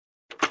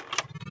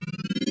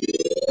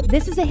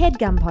This is a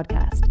HeadGum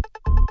podcast.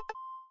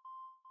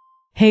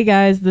 Hey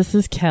guys, this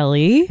is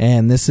Kelly.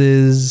 And this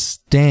is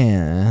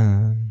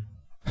Dan.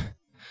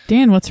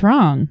 Dan, what's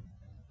wrong?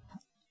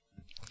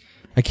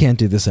 I can't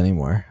do this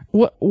anymore.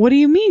 What do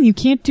you mean? You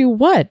can't do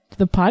what?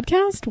 The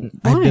podcast? Why?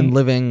 I've been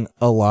living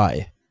a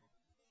lie.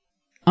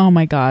 Oh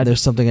my god.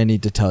 There's something I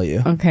need to tell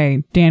you.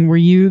 Okay, Dan, were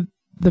you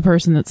the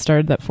person that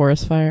started that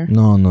forest fire?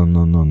 No.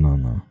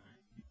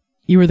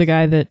 You were the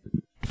guy that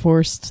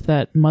forced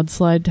that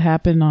mudslide to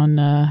happen on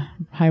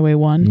Highway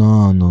 1?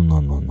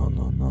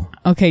 No.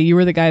 Okay, you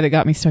were the guy that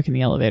got me stuck in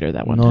the elevator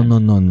that one time.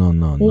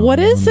 No. Well, what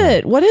is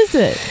it? What is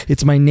it?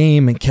 It's my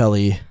name,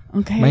 Kelly.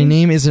 Okay. My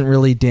name isn't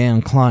really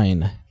Dan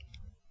Klein.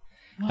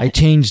 What? I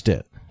changed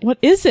it. What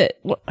is it?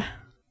 What?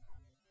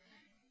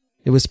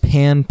 It was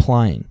Pan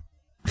Pline.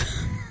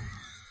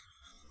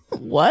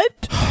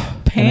 What?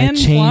 And Pan I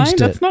changed Klein? it.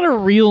 That's not a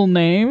real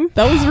name.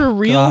 That was your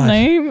real God.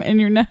 name, and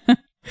you're not. It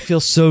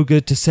feels so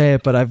good to say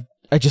it, but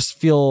I just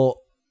feel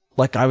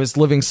like I was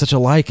living such a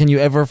lie. Can you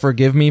ever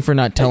forgive me for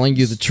not telling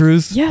you the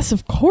truth? Yes,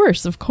 of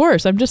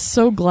course. I'm just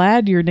so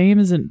glad your name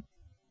isn't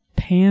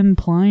Pan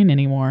Klein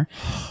anymore.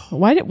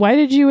 Why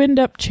did you end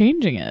up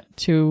changing it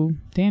to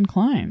Dan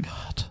Klein?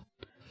 God.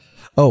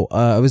 Oh,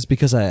 it was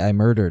because I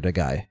murdered a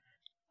guy.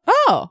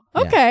 Oh,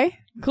 okay.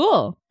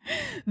 Cool.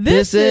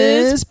 This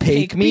is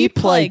Pake Me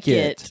Plike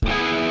It.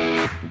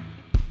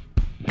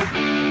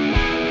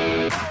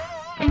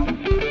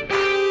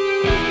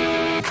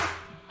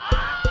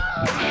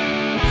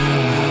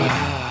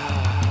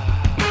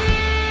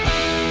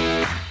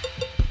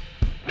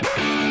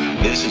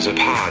 This is a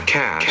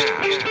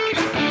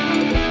podcast.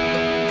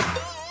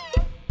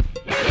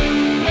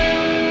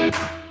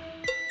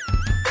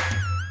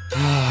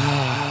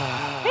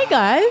 Hey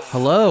guys.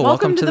 Hello,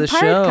 welcome to the show.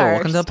 Podcast.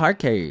 Welcome to the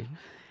party.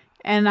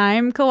 And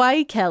I'm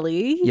Kawaii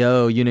Kelly.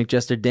 Yo, Eunuch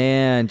Jester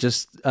Dan,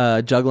 just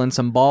juggling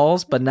some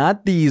balls, but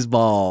not these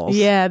balls.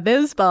 Yeah,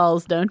 those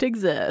balls don't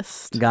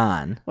exist.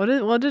 Gone. What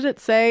did it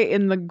say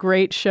in the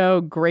great show,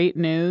 Great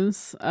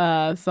News?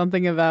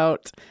 Something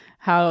about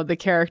how the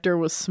character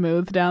was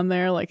smooth down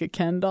there like a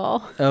Ken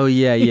doll. Oh,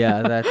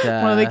 yeah. That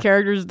One of the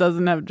characters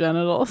doesn't have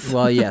genitals.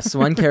 Well, yes.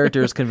 One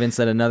character is convinced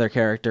that another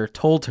character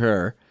told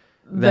her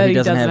that he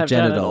doesn't have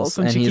genitals.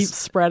 And she keeps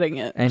spreading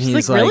it. And she's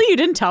he's like, really? like- You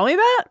didn't tell me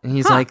that? And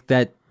he's Huh. like,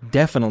 that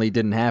definitely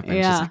didn't happen.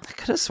 Yeah. She's like, I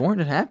could have sworn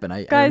it happened.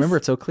 I Guys, remember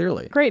it so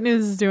clearly. Great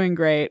News is doing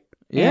great.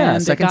 Yeah,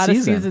 and second it got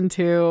season. a season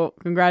 2.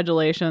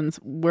 Congratulations.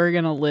 We're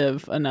going to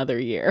live another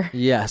year.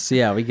 Yes,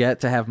 yeah. We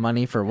get to have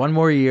money for one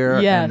more year,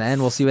 Yes. and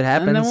then we'll see what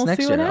And then happens we'll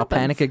next see what year. I'll happens.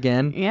 panic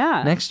again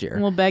Yeah. next year.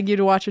 And we'll beg you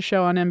to watch a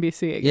show on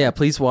NBC again. Yeah,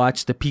 please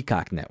watch the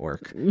Peacock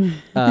Network.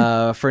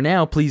 For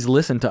now, please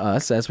listen to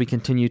us as we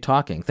continue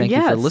talking. Thank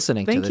you for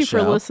listening to Thank this you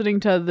show. for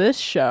listening to this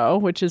show,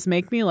 which is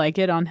Make Me Like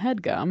It on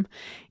HeadGum.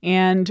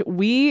 And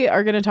we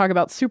are going to talk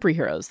about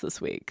superheroes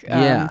this week.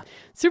 Yeah.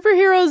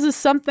 Superheroes is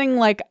something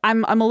like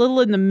I'm a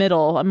little in the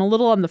middle. I'm a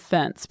little on the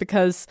fence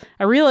because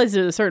I realized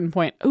at a certain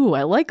point, ooh,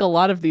 I like a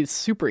lot of these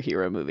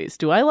superhero movies.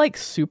 Do I like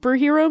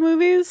superhero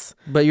movies?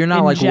 But you're not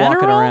in like walking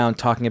general? around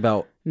talking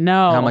about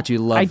No. how much you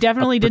love I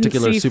definitely a didn't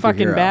particular see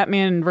fucking superhero.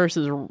 Batman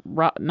versus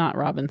not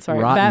Robin, sorry.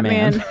 Rotten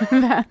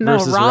Batman no,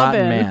 versus Robin.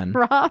 Rotten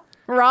Man.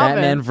 Robin.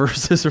 Batman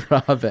versus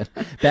Robin.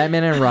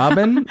 Batman and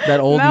Robin? That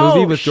old No,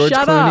 movie with George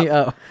shut Clooney?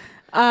 up.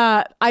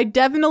 I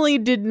definitely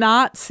did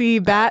not see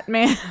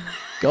Batman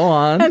Go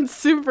on. and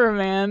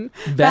Superman.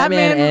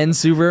 Batman and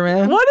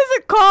Superman? What is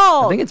it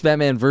called? I think it's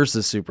Batman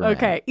versus Superman.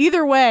 Okay.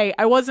 Either way,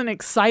 I wasn't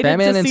excited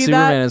Batman to and see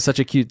Superman is such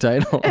a cute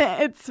title.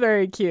 that. It's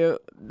very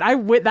cute.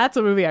 That's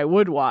a movie I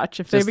would watch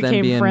if Just they them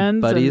became being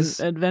friends buddies?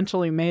 and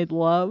eventually made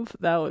love.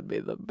 That would be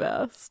the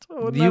best.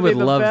 Wouldn't You that would be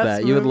the love best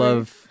that. You would movie?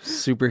 love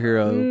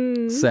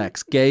superhero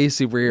sex. Gay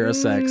superhero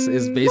sex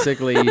is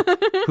basically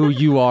who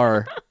you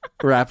are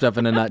wrapped up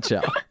in a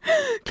nutshell.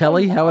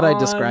 Kelly, how would I on,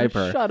 describe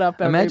her? shut up,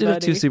 Imagine if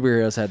two everybody.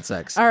 superheroes had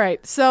sex. All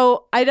right,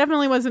 so I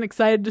definitely wasn't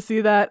excited to see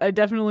that. I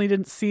definitely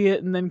didn't see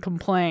it and then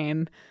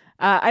complain.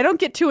 I don't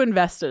get too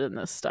invested in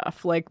this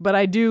stuff, but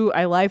I do.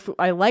 I like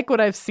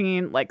what I've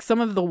seen, like some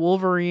of the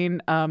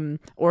Wolverine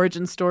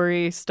origin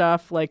story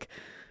stuff. Like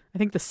I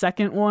think the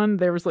second one,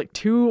 there was like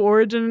 2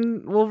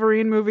 origin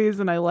Wolverine movies,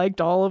 and I liked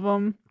all of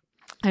them.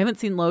 I haven't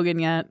seen Logan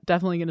yet.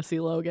 Definitely going to see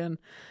Logan,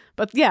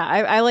 but yeah,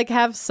 I like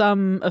have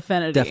some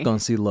affinity. Def gonna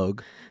see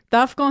Logue.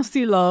 Daf gonna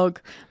see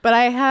Log, but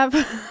I have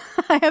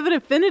I have an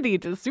affinity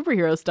to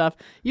superhero stuff.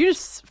 You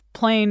just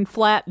plain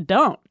flat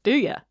don't, do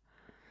you?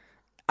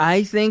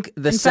 I think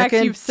the In fact,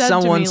 second you've said to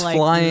me, someone's like,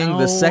 flying, no.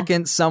 the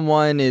second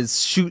someone is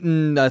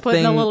shooting a Putting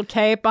thing, a little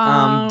cape on,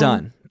 I'm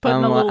done.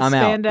 Putting a little I'm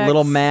spandex. out.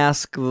 Little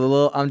mask,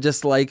 I'm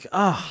just like,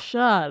 oh.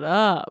 Shut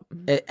up.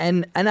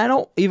 And I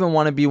don't even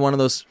want to be one of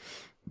those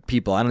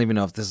people. I don't even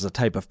know if this is a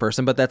type of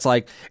person, but that's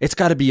like, it's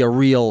got to be a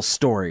real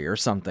story or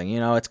something. You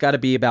know, it's got to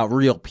be about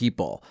real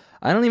people.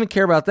 I don't even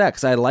care about that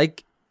because I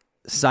like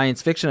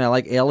science fiction. I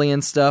like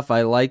alien stuff.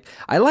 I like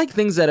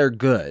things that are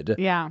good.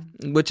 Yeah.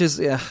 Which is,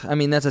 I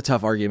mean, that's a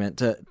tough argument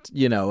to,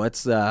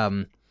 it's,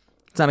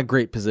 It's not a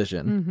great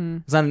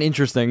position. It's not an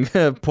interesting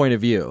point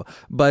of view.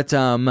 But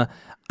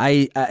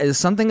I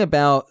something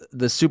about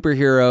the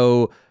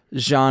superhero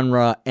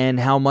genre and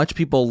how much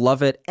people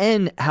love it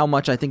and how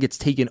much I think it's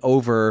taken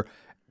over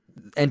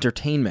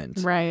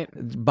entertainment Right.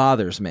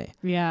 bothers me.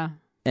 Yeah.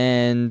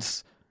 And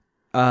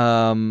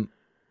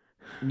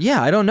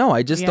yeah, I don't know.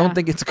 I just don't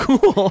think it's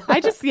cool.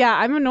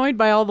 I'm annoyed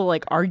by all the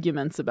like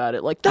arguments about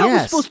it. Like, that was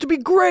Yes. supposed to be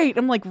great.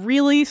 I'm like,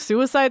 really?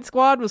 Suicide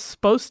Squad was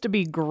supposed to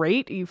be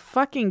great? Are you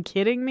fucking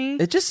kidding me?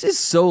 It just is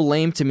so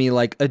lame to me,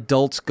 like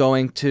adults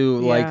going to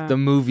like the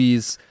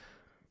movies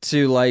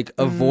to like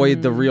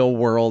avoid the real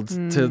world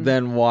to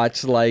then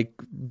watch like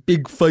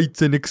big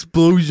fights and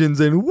explosions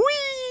and whee!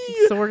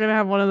 So we're gonna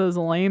have one of those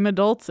lame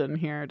adults in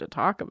here to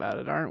talk about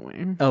it, aren't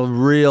we? A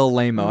real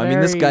lame-o. I mean,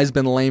 this Very- guy's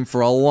been lame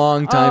for a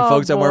long time, Oh,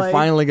 folks, and we're boy.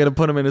 finally going to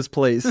put him in his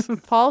place.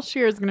 Paul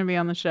Scheer is going to be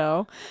on the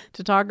show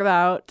to talk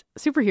about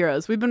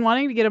superheroes. We've been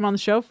wanting to get him on the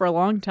show for a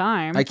long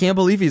time. I can't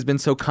believe he's been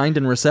so kind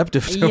and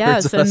receptive towards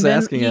yes, and us then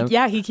asking him.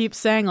 he keeps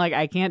saying like,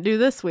 I can't do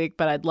this week,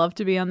 but I'd love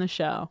to be on the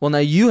show. Well, now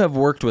you have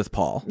worked with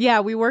Paul. Yeah,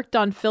 we worked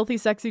on Filthy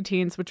Sexy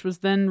Teens, which was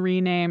then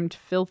renamed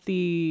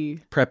Filthy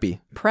Preppy.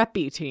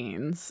 Preppy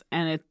Teens,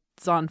 and it's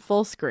on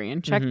full screen.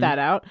 Check Mm-hmm. that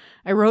out.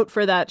 I wrote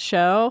for that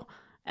show,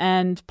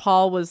 and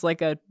Paul was like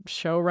a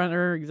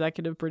showrunner,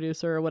 executive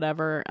producer, or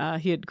whatever.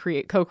 He had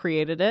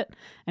co-created it,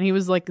 and he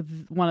was like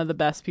one of the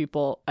best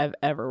people I've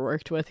ever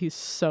worked with. He's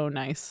so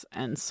nice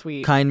and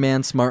sweet. Kind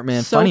man, smart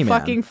man, So funny man.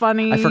 fucking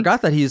funny. I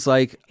forgot that he's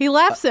like, He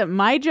laughs at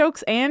my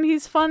jokes and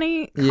he's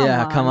funny.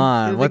 come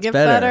on. Does it What's get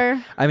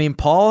better? I mean,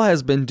 Paul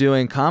has been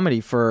doing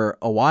comedy for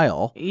a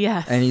while.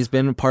 Yes. And he's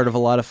been part of a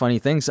lot of funny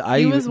things.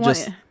 I was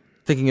just one-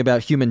 thinking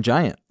about Human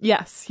Giant.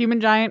 Yes,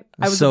 Human Giant.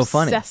 I was so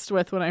funny. obsessed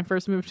with when I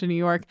first moved to New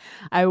York.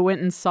 I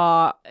went and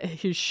saw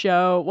his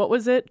show. What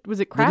was it? Was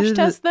it Crash did it-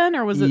 Test then,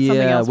 or was it something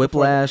Yeah, else?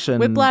 before? Whiplash and-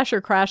 Whiplash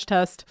or Crash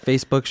Test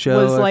Facebook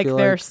show was I like feel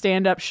their like.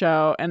 stand-up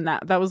show, and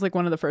that was like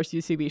one of the first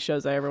UCB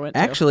shows I ever went to.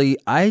 Actually,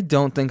 I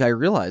don't think I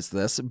realized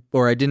this,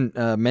 or I didn't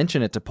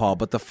mention it to Paul,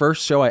 but the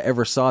first show I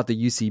ever saw at the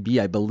UCB,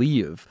 I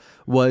believe,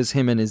 was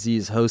him and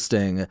Aziz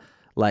hosting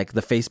like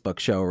the Facebook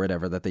show or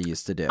whatever that they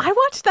used to do. I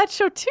watched that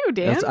show too,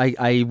 Dan.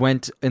 I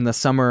went in the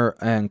summer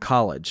in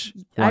college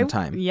one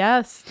time.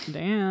 Yes,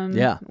 Dan.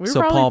 Yeah. We were So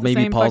probably Paul, at the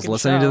maybe same Paul's fucking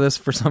listening to show. this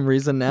for some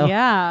reason now.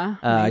 Yeah,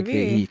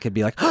 maybe. He could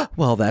be like, oh,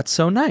 well, that's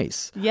so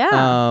nice.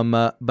 Yeah.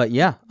 But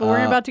yeah. But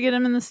we're about to get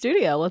him in the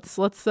studio. Let's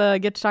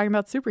get to talking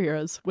about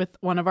superheroes with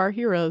one of our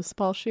heroes,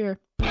 Paul Scheer.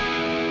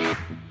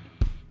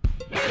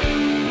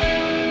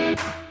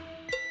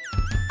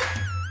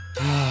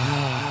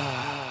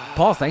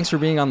 Paul, thanks for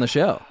being on the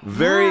show.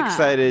 Very Yeah.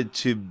 excited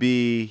to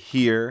be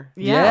here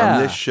Yeah.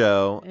 on this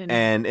show In-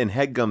 and in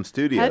Headgum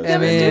Studios. Headgum I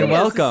mean, Studios.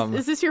 welcome.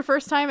 Is this your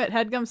first time at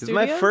Headgum This is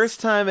Studios? my first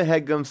time at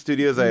Headgum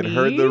Studios. I had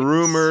heard the Neat.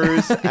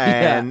 rumors,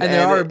 and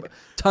there are it-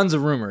 tons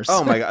of rumors.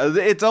 oh my god,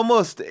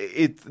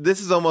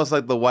 this is almost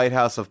like the White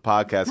House of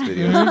podcast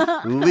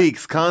videos.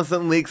 Leaks,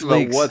 constant leaks about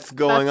Leaks. what's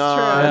going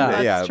That's on.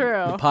 true. Yeah. That's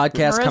true. The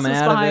podcast Marissa's coming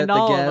out of behind it, the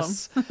all of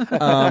guests.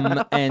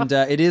 And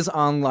it is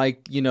on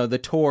like, the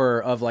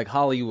tour of like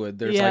Hollywood.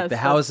 There's Yes, like the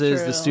that's houses,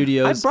 true. the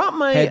studios. I brought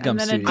my- Headgum And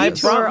then a Studios. I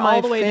detour brought my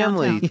all the way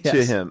family downtown. to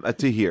Yes. him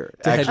to here.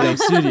 To actually. Headgum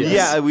Studios.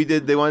 Yeah, we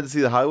did. They wanted to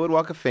see the Hollywood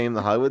Walk of Fame,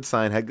 the Hollywood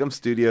sign, Headgum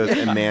Studios,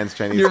 and Man's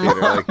Chinese Your,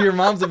 Theater. mom, Like, your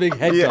mom's a big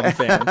Headgum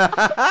fan.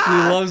 She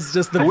loves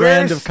just the brand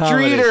where's of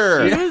comedy.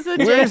 Streeter? She was a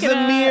Where's Jake and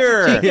a-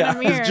 Amir? Jake and Yeah.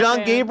 Amir Is John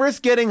fan.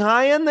 Gabris getting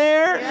high in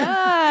there?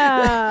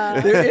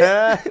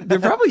 Yeah. There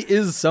probably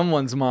is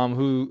someone's mom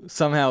who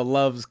somehow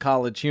loves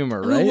college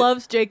humor, right? Who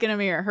loves Jake and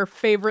Amir? Her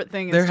favorite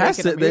thing is There Jake has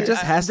and to- Amir. there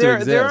just has to there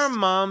exist. are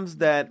moms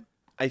that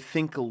I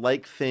think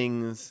like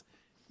things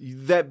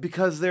that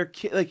because they're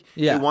they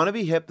Yeah. want to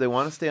be hip, they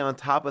want to stay on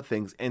top of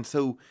things, and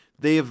so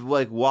they have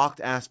like walked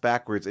ass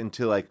backwards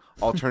into like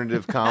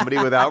alternative comedy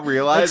without That's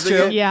realizing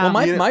true. it. Yeah.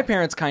 Well, You know- my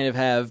parents kind of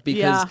have because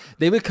Yeah.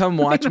 they would come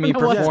watch don't me know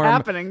what's perform.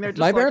 happening. They're just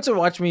my like- parents would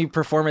watch me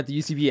perform at the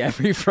UCB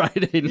every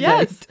Friday night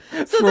Yes.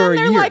 So for then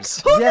they're years. like,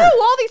 who Yeah.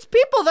 knew all these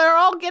people? They're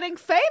all getting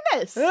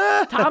famous.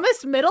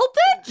 Thomas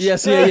Middleditch?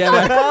 Yes, yeah.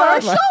 On a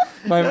commercial?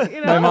 My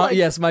You know, mom, like-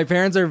 yes, my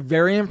parents are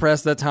very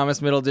impressed that Thomas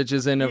Middleditch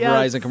is in a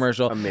Yes. Verizon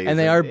commercial, Amazing. and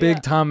they are big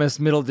Yeah. Thomas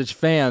Middleditch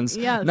fans.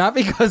 Yes. Not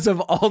because of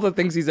all the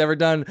things he's ever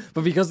done,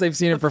 but because they've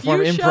seen him perform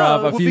few improv shows.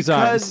 a Well, few because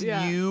times.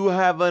 Yeah. you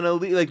have an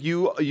elite, like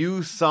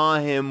you saw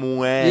him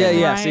when. Yeah,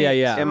 yes, Right.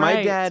 yeah. And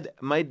Right.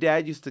 my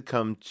dad used to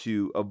come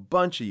to a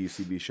bunch of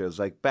UCB shows,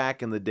 like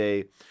back in the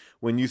day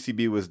when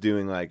UCB was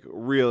doing like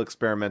real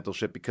experimental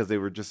shit because they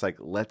were just like,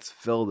 let's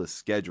fill the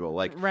schedule.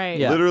 Like Right.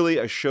 Yeah. literally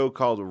a show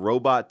called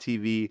Robot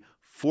TV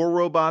for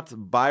robots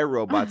by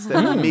robots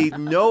that made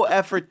no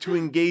effort to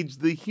engage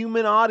the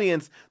human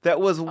audience that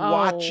was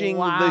watching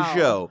wow. the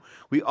show.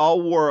 We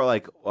all wore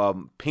like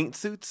paint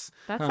suits.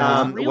 That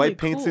sounds really white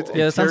paint cool. suits. And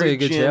Yeah, that sounds like Terry a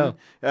good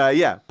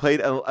Jin, played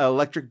an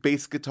electric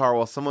bass guitar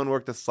while someone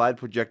worked a slide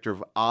projector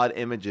of odd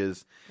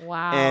images.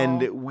 Wow.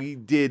 And we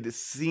did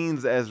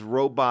scenes as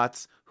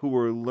robots who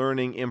were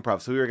learning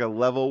improv. So we were like a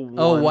level one.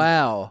 Oh,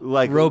 wow.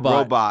 Like Robot.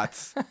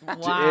 robots. Wow.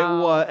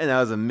 It was, and that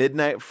was a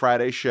midnight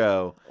Friday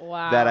show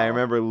Wow. that I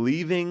remember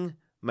leaving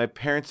my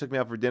parents took me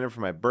out for dinner for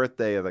my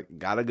birthday. I was like,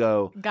 gotta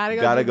go do do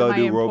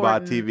my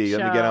Robot important TV.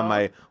 Let me get on show.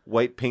 my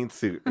white paint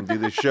suit and do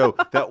the show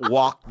that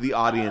walked the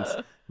audience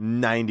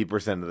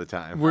 90% of the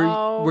time.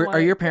 Oh are my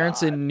your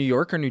parents God. in New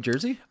York or New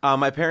Jersey?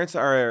 My parents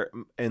are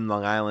in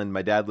Long Island.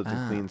 My dad lived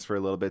in Queens for a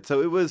little bit,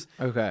 so it was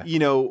Okay. You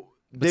know,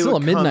 But they still, a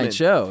would come midnight in.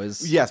 show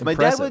is Yes, my dad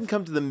impressive. wouldn't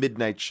come to the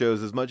midnight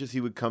shows as much as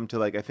he would come to,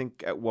 like, I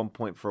think at one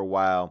point for a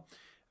while,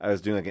 I was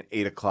doing like an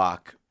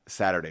 8:00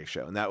 Saturday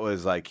show, and that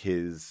was like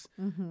his.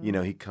 You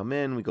know, he'd come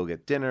in, we go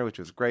get dinner, which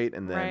was great,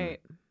 and then Right.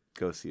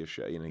 go see a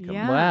show. You know, he'd come.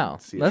 Yeah. Wow,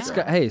 See let's it.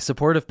 go. Hey,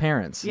 supportive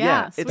parents.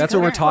 Yeah, it's sweet That's what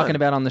we're parents. talking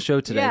about on the show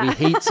today. Yeah. We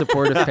hate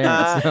supportive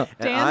parents. No.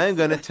 And Dance. I'm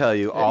going to tell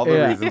you all the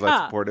Yeah. reasons why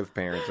Yeah. supportive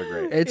parents are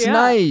great. It's Yeah.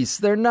 nice.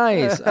 They're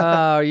nice.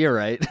 Oh, you're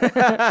right.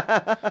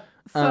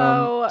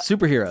 So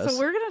Superheroes. So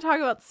we're going to talk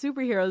about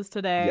superheroes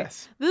today.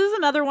 Yes. This is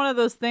another one of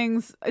those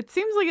things. It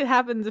seems like it's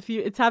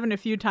happened a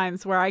few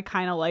times where I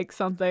kind of like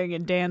something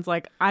and Dan's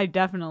like, I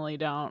definitely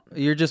don't.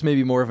 You're just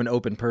maybe more of an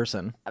open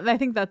person. I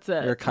think that's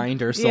it. You're a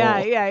kinder soul.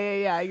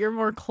 Yeah. You're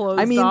more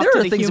closed. I mean, off there to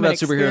are the things human about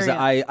superheroes that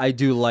experience. I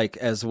do like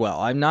as well.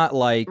 I'm not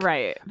like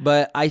Right.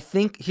 but I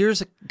think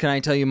can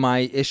I tell you my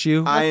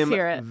issue? I Let's am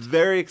hear it.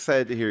 very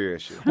excited to hear your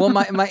issue. Well,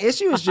 my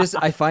issue is just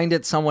I find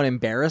it somewhat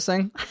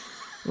embarrassing.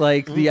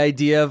 Like the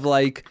idea of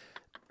like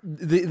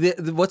the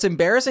what's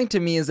embarrassing to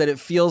me is that it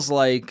feels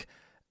like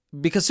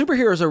because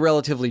superheroes are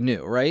relatively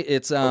new, right?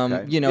 It's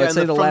Okay. you know, Yeah, I'd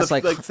say and the from last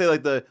like say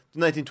like the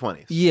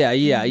 1920s. yeah,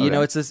 you Okay.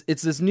 know, it's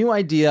this new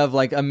idea of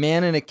like a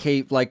man in a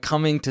cape like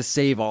coming to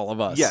save all of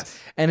us. Yes.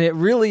 And it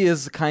really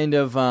is kind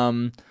of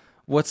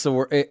what's the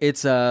word?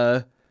 It's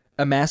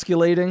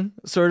emasculating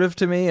sort of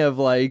to me of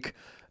like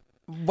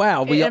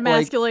wow, It we like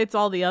emasculates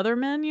all the other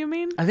men, you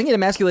mean? I think it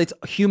emasculates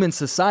human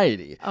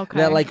society. Okay.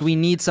 That like we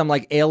need some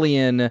like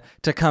alien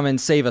to come and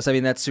save us. I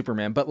mean that's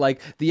Superman, but like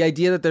the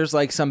idea that there's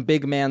like some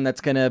big man that's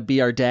gonna be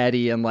our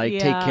daddy and like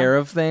take Yeah. care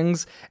of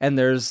things, and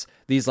there's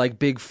these like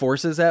big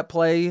forces at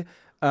play.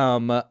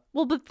 Well,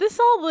 but this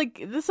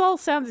all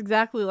sounds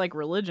exactly like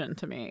religion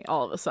to me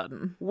all of a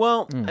sudden.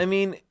 Well, I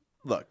mean,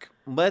 look,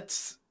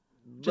 let's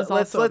Just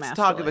let's also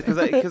talk about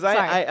emasculating. because Sorry.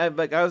 I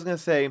like I was gonna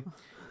say,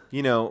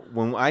 you know,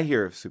 when I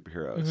hear of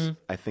superheroes, Mm-hmm.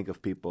 I think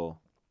of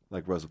people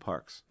like Rosa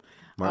Parks.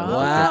 Martin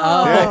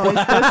Oh, Luther King.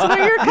 is this what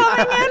you're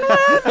coming in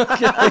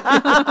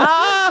with?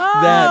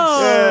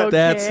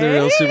 That's the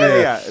real Okay.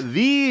 superhero. Yeah,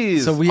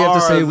 these. So we have to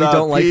are say we the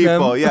don't like them?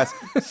 people. Yes.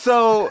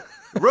 So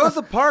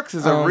Rosa Parks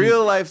is a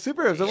real life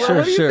superhero. So sure,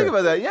 what do you sure. think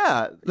about that?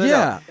 Yeah.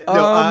 Yeah,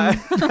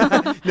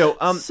 No.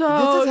 So,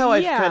 this is how I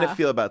yeah. kind of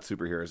feel about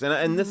superheroes,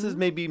 and this is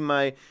maybe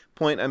my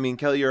point. I mean,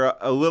 Kelly, you're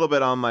a little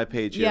bit on my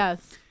page here.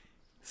 Yes.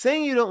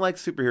 Saying you don't like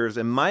superheroes,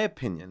 in my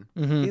opinion,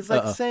 is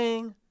like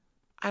saying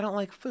I don't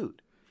like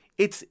food.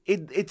 It's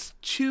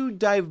too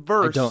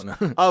diverse I don't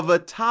know. of a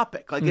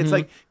topic. Like it's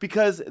like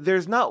because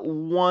there's not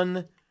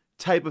one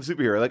type of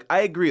superhero. Like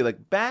I agree.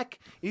 Like back,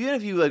 even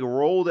if you like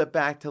rolled it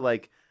back to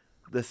like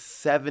the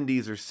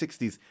 70s or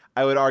 60s,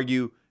 I would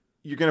argue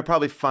you're gonna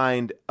probably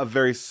find a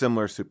very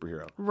similar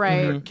superhero.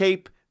 Right. They're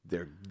cape.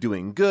 They're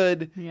doing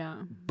good. Yeah.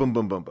 Boom,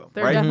 boom, boom, boom.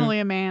 They're right? definitely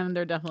a man and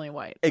they're definitely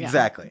white. Yeah.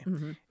 Exactly.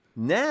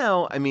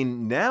 Now, I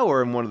mean, now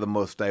we're in one of the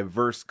most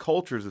diverse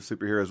cultures of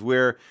superheroes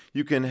where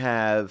you can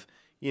have,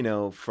 you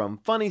know, from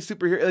funny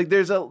superhero like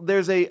there's a Your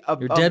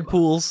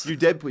Deadpools. Your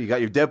Deadpool. You got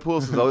your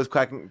Deadpools who's always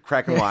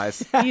cracking wise.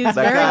 He's That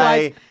very guy-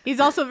 wise. He's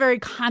also very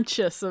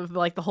conscious of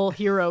like the whole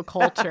hero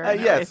culture and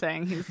Yes.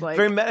 everything. He's like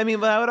Very I mean,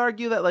 but I would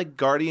argue that like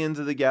Guardians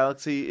of the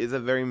Galaxy is a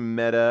very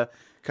meta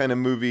kind of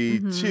movie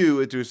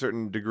too, to a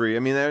certain degree. I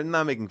mean, they're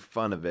not making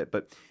fun of it,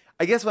 but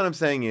I guess what I'm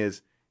saying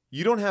is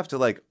you don't have to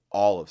like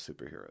all of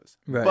superheroes.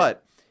 Right.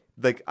 But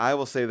like I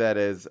will say that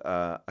as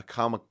a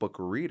comic book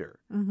reader,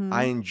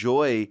 I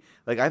enjoy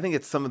like I think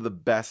it's some of the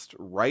best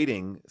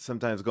writing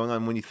sometimes going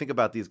on when you think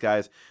about these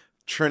guys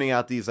churning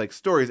out these like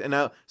stories. And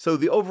now, so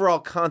the overall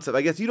concept,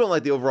 I guess you don't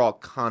like the overall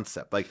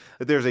concept, like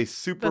that there's a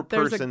super that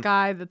there's person, a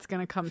guy that's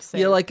gonna come save.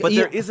 Yeah, like but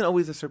you- there isn't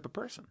always a super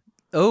person.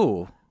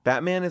 oh,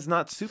 Batman is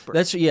not super.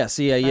 that's yes,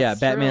 yeah. That's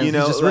Batman, true. you know,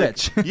 he's just like-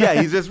 rich.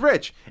 Yeah, he's just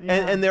rich. Yeah.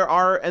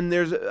 And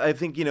there's I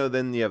think, you know,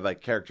 then you have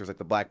like characters like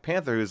the Black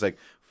Panther who's like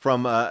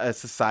from a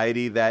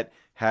society that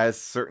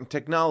has certain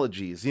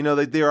technologies. You know,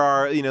 that there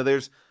are, you know,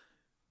 there's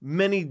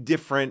many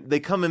different, they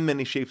come in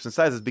many shapes and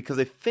sizes because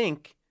I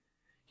think,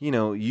 you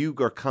know, you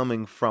are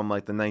coming from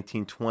like the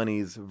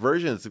 1920s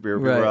version of superhero.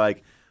 People Right. are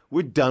like,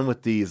 we're done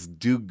with these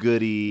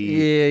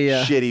do-goody,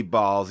 Yeah. shitty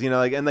balls. You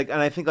know, and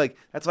I think like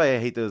that's why I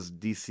hate those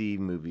DC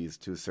movies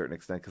to a certain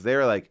extent because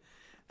they're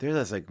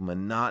this like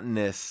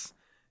monotonous.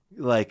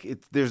 Like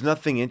there's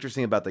nothing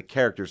interesting about the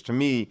characters. To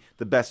me,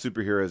 the best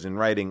superheroes in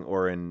writing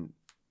or in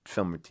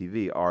film or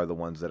TV are the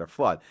ones that are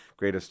flawed.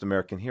 Greatest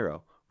American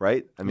Hero,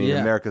 right? I mean, Yeah.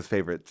 America's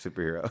favorite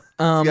superhero.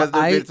 Um, you guys know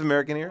I- Greatest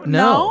American Hero?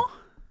 No.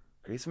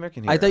 Greatest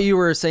American Hero. I thought you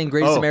were saying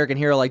Greatest Oh. American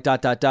Hero, like ... Oh,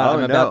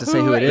 I'm about to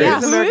say who it is. Yeah,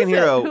 Greatest who American is it?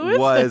 Hero Who is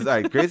was it? all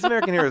right. Greatest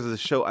American Hero is a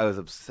show I was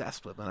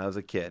obsessed with when I was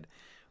a kid.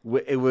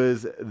 It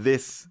was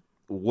this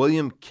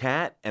William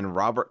Catt and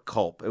Robert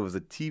Culp. It was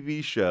a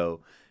TV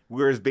show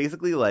where it's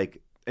basically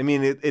like, I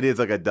mean, it is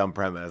like a dumb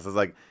premise. It's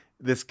like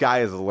this guy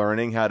is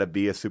learning how to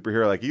be a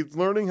superhero. Like, he's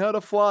learning how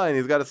to fly, and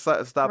he's got to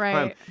stop Right.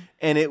 crime.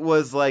 And it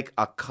was like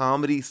a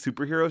comedy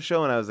superhero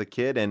show when I was a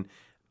kid, and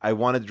I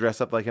wanted to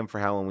dress up like him for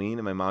Halloween,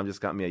 and my mom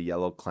just got me a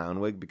yellow clown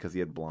wig because he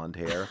had blonde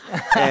hair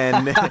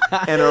and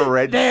a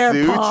red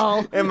suit.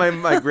 Paul. And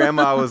my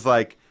grandma was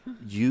like,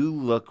 "You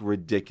look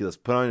ridiculous.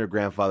 Put on your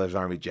grandfather's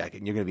army jacket,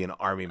 and you're going to be an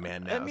army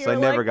man now." And So I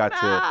you're never like, got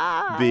to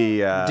 "Nah." be.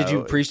 Did you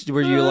appreciate?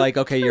 Were you like,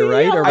 okay, you're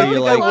right, or I were you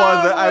think like,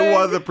 I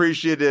was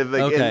appreciative.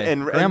 Like, okay,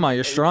 and Grandma,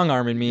 you're strong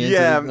arming me. Into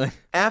yeah. the,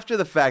 After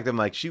the fact, I'm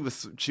like, she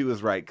was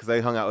right, because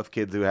I hung out with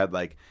kids who had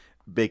like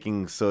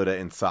baking soda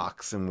in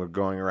socks and were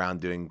going around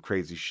doing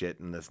crazy shit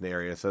in this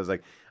area. So I was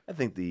like, I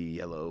think the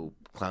yellow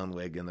clown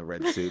wig and the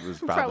red suit was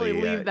Probably probably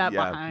leave that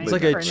yeah, behind. it's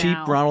like leave a that for cheap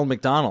now. Ronald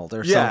McDonald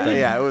or yeah, something.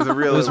 yeah. It was a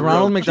real. It was real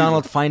Ronald cheap-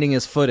 McDonald finding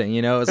his footing.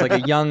 You know, it was like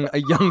a young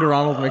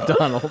Ronald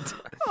McDonald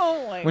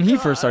Oh my when he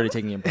God. first started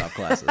taking improv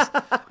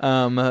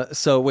classes.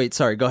 So wait,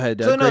 sorry, go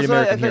ahead. So Great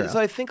American I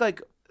Hero.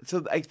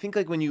 think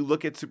like when you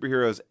look at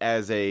superheroes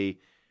as a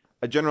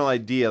general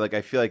idea, like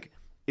I feel like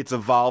it's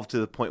evolved to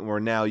the point where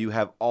now you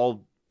have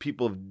all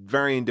people of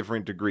varying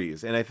different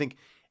degrees, and I think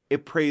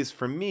it prays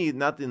for me,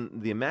 not in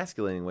the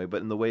emasculating way,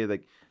 but in the way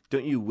like,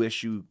 don't you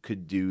wish you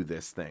could do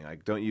this thing?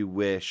 Like, don't you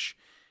wish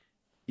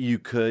you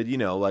could,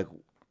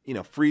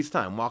 freeze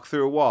time, walk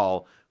through a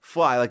wall,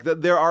 fly? Like,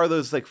 there are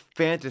those like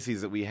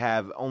fantasies that we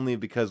have only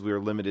because we are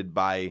limited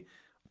by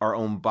our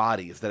own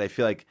bodies, that I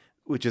feel like,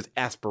 which is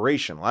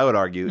aspirational. I would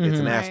argue it's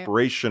an Right.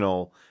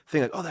 aspirational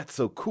thing. Like, oh, that's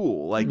so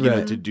cool. Like,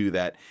 Right. to do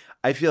that.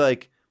 I feel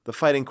like the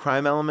fighting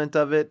crime element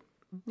of it,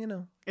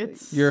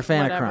 It's You're a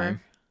fan whatever. of crime.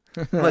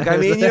 like, I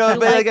mean, but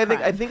like like, I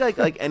crime. think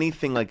like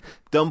anything like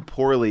done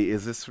poorly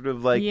is this sort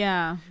of like,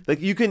 Yeah.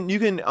 like you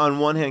can on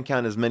one hand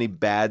count as many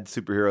bad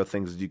superhero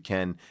things as you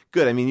can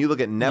good. I mean, you look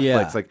at Netflix,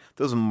 Yeah. like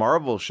those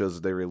Marvel shows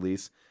that they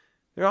release,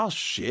 they're all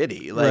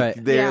shitty. Like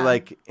Right. they're Yeah.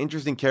 like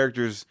interesting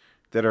characters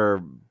that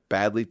are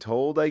badly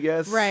told, I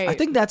guess. Right. I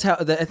think that's how.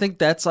 I think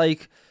that's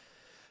like.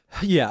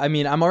 Yeah, I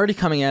mean, I'm already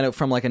coming at it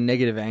from like a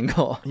negative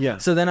angle. Yeah.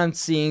 So then I'm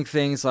seeing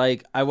things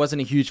like I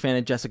wasn't a huge fan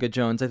of Jessica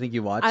Jones. I think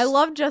you watched. I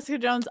loved Jessica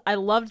Jones. I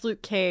loved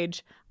Luke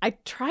Cage. I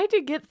tried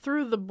to get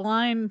through the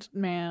blind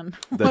man.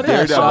 The What is it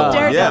Daredevil called? one,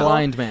 Daredevil. yeah.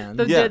 Blind Man.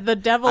 The, Yeah. the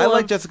devil. I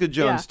like of- Jessica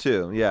Jones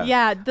too. Yeah.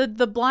 Yeah,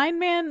 the blind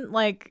man,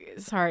 like,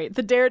 sorry,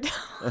 the Daredevil.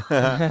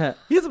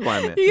 He's a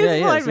blind man. He is yeah, a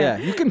yes, blind yeah.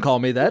 man. You can call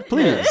me that,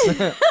 please.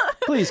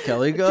 Please,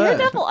 Kelly, go ahead.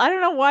 Daredevil, I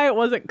don't know why it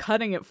wasn't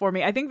cutting it for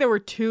me. I think there were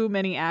too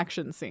many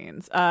action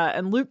scenes.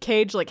 And Luke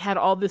Cage like had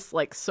all this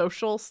like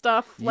social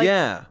stuff like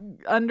Yeah.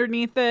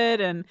 underneath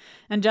it, and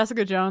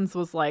Jessica Jones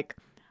was like,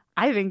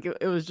 I think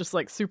it was just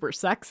like super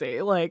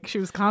sexy. Like she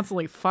was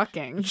constantly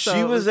fucking. So She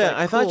it was. like,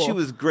 I thought she cool.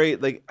 was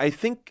great. Like I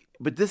think,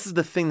 but this is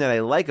the thing that I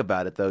like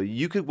about it, though.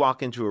 You could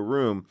walk into a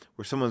room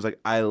where someone's like,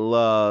 "I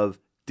love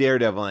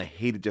Daredevil," and I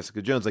hated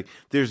Jessica Jones. Like,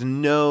 there's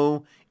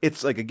no.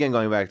 It's like, again,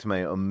 going back to my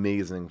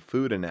amazing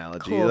food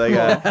analogy. Cool, like,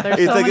 cool. There's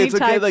it's so like many it's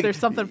okay. types, Like there's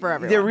something for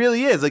everyone. There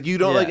really is. Like you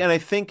don't like, Yeah. and I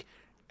think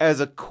as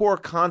a core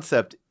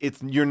concept,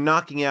 you're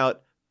knocking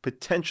out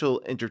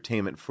potential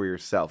entertainment for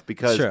yourself,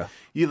 because Sure.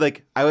 you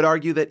like. I would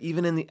argue that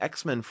even in the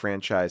X-Men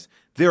franchise,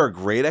 there are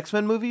great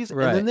X-Men movies, and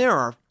Right. then there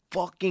are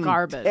fucking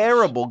Garbage.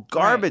 terrible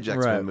garbage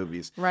X-Men Right.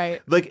 movies.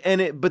 Right. Like,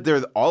 but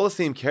they're all the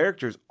same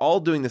characters, all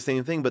doing the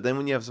same thing. But then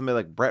when you have somebody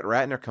like Brett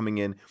Ratner coming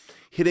in,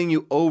 hitting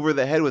you over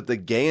the head with the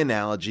gay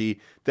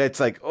analogy, that's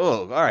like,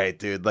 oh, all right,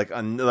 dude. Like,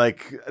 I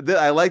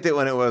liked it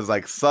when it was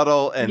like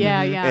subtle and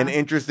Yeah. and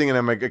interesting, and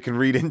I'm like, I can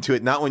read into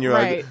it. Not when you're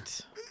Right. like,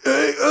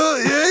 hey,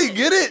 oh yeah, you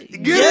get it, you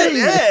get it,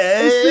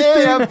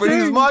 yeah, I'm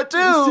pretty smart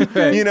too.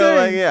 You know,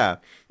 like yeah.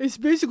 It's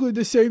basically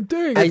the same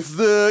thing. It's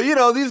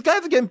these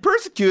guys are getting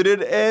persecuted,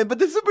 but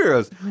they're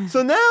superheroes.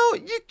 So now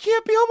you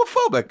can't be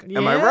homophobic.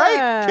 Am I right?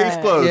 Yeah. Case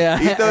closed.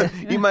 Yeah.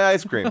 Eat my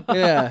ice cream.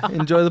 Yeah,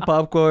 enjoy the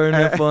popcorn,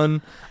 have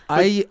fun.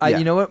 I yeah.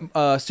 you know what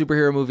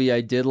superhero movie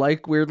I did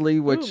like weirdly,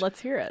 which Ooh, let's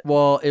hear it.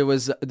 well, it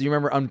was. Do you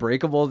remember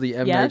Unbreakable, the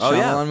M. Yes. Night Oh,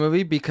 yeah. Shyamalan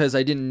movie? Because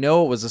I didn't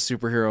know it was a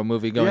superhero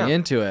movie going Yeah.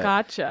 into it.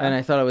 Gotcha. And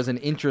I thought it was an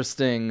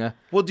interesting.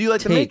 Well, do you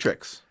like The Take.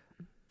 Matrix?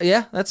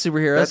 Yeah, that's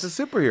superheroes. That's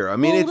a superhero. I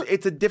mean, Well,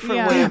 it's a different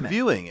yeah. way Damn of it.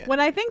 viewing it. When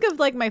I think of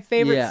like my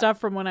favorite Yeah. stuff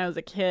from when I was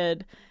a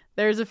kid,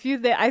 there's a few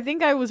that I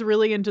think I was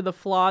really into the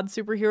flawed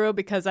superhero,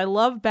 because I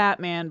love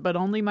Batman, but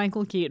only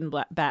Michael Keaton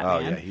Batman. Oh,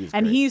 yeah, he's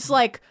and great. he's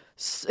like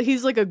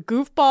a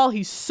goofball.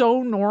 He's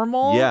so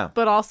normal, Yeah.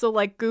 but also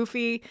like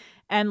goofy,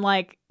 and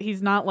like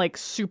he's not like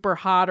super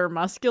hot or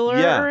muscular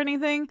Yeah. or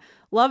anything.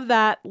 Love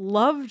that.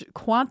 Loved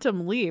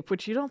Quantum Leap,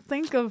 which you don't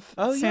think of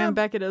Oh, Sam yeah.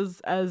 Beckett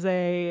as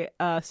a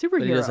superhero.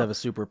 But he does have a But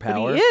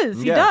superpower. he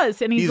is. He Yeah.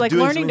 does. And he's like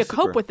doing learning to something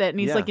cope super. with it. And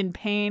he's Yeah. like in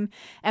pain.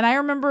 And I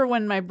remember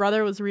when my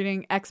brother was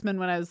reading X-Men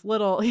when I was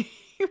little, he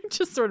would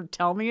just sort of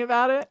tell me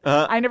about it.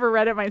 I never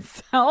read it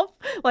myself.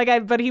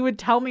 But he would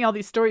tell me all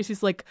these stories.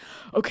 He's like,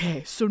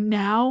 okay, so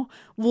now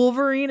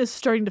Wolverine is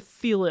starting to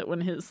feel it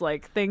when his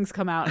like things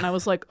come out. And I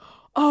was like,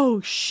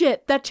 oh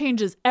shit, that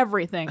changes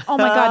everything. Oh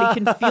my god,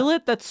 he can feel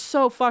it. That's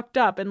so fucked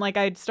up. And like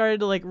I started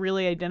to like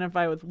really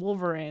identify with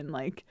Wolverine,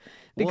 like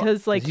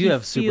because like you he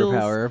have feels,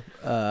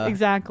 superpower.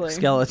 exactly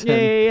skeleton.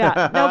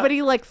 Yeah. No, but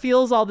he like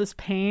feels all this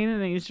pain,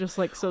 and he's just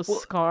like so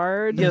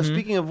scarred. You know,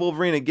 speaking of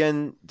Wolverine,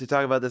 again, to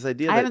talk about this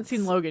idea, I that- haven't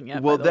seen Logan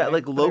yet. Well, by the that way,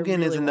 like but I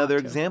Logan is really another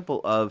want to.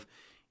 example of,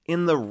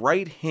 in the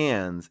right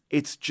hands,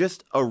 it's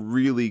just a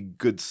really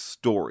good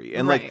story,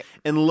 and Right.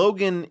 and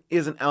Logan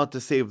isn't out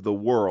to save the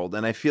world,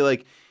 and I feel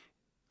like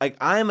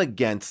I'm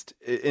against,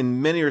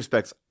 in many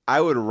respects,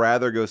 I would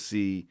rather go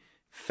see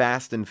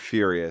Fast and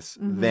Furious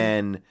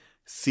than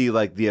see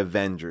like the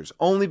Avengers,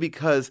 only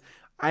because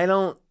I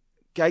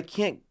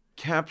can't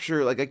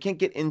capture, like I can't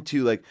get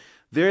into like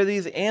there are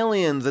these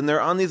aliens and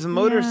they're on these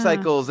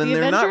motorcycles and the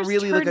they're Avengers not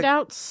really turned like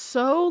out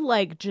so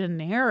like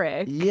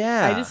generic.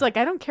 Yeah.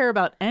 I don't care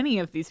about any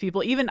of these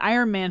people. Even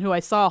Iron Man, who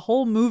I saw a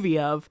whole movie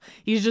of,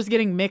 he's just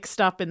getting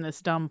mixed up in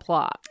this dumb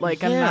plot.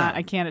 Like Yeah.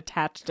 I can't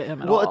attach to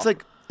him at all. Well, it's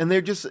like, and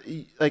they're just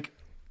like,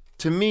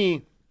 to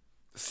me,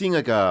 seeing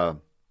like a.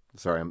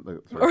 Sorry,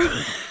 sorry.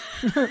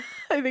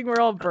 I think we're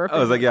all burping. I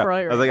was like, yeah.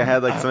 Right, I was like, I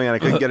had like something and I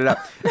couldn't get it out.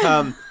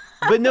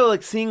 But no,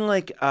 like seeing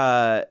like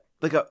a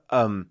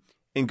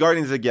in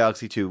Guardians of the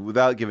Galaxy 2,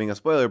 without giving a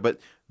spoiler, but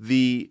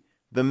the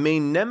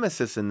main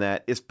nemesis in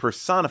that is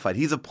personified.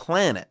 He's a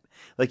planet,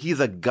 like he's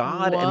a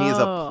god and he's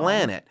a Whoa.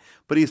 planet,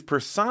 but he's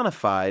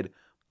personified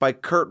by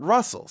Kurt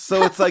Russell.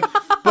 So it's like,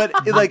 but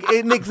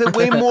it makes it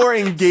way more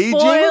engaging.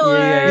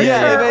 Spoiler!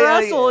 Yeah. Kurt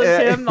Russell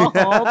is him the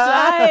whole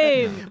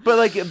time.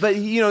 But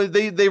you know,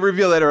 they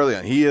reveal that early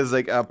on. He is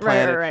like a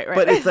planet. Right.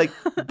 But it's like,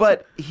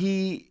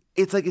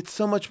 it's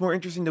so much more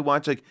interesting to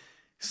watch like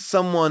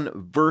someone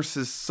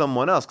versus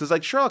someone else, because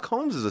like Sherlock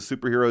Holmes is a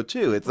superhero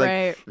too. It's like,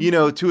 Right. you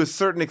know, to a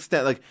certain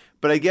extent, like,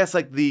 but I guess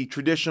like the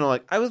traditional,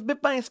 like, I was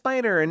bit by a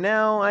spider and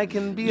now I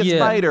can be a Yeah.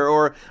 spider,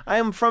 or I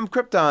am from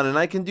Krypton and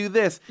I can do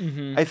this.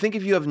 I think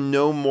if you have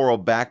no moral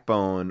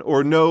backbone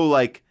or no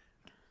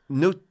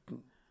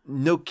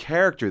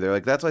character there,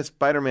 like that's why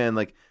Spider-Man,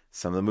 like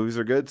some of the movies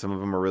are good, some of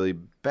them are really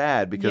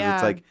bad, because Yeah.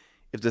 it's like,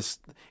 if this,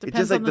 it's Depends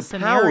just like on the the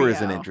power isn't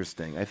scenario.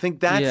 interesting. I think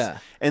that's, Yeah.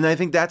 and I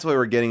think that's why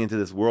we're getting into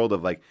this world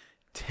of like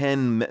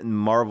 10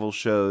 Marvel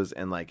shows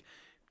and like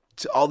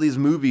all these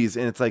movies,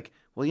 and it's like,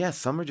 well, yeah,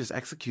 some are just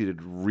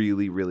executed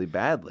really, really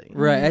badly.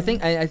 Right. I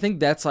think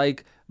that's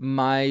like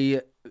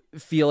my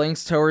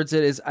feelings towards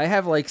it is I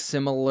have like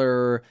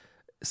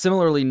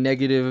similarly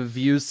negative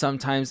views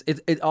sometimes.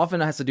 It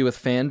often has to do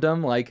with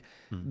fandom, like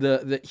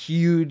the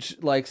huge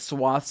like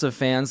swaths of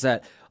fans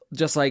that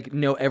just like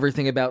know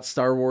everything about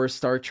Star Wars,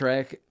 Star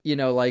Trek, you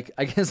know, like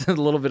I guess a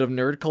little bit of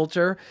nerd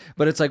culture,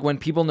 but it's like when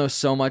people know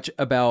so much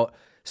about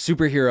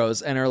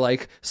superheroes and are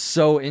like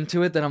so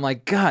into it that I'm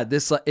like, God,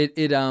 this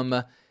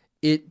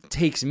it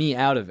takes me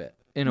out of it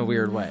in a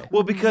weird way.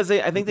 Well, because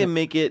I think they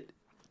make it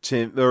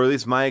to, or at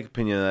least my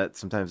opinion of that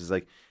sometimes is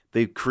like,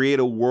 they create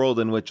a world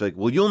in which like,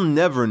 well, you'll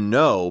never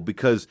know,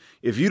 because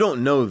if you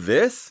don't know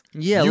this,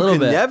 Yeah, a you little can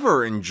bit.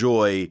 never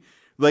enjoy.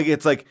 Like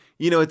it's like,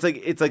 you know, it's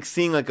like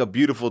seeing like a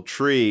beautiful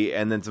tree,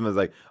 and then someone's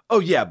like, oh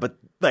yeah, but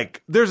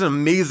like there's an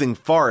amazing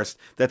forest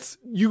that's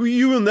you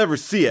will never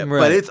see it, Right.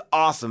 but it's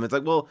awesome. It's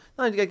like, well,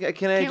 can I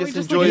Can't we just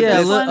just enjoy look at Yeah, this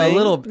this one? a thing?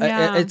 little.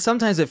 Yeah. It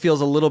sometimes it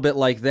feels a little bit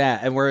like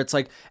that, and where it's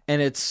like,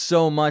 and it's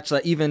so much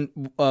like even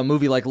a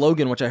movie like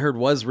Logan, which I heard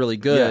was really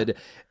good.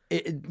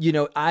 You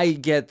know, I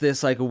get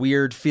this like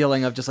weird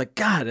feeling of just like,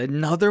 God,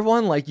 another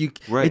one. Like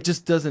Right. it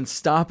just doesn't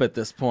stop at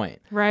this point.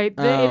 Right.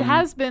 It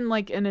has been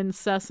like an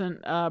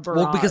incessant barrage.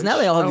 Well, because now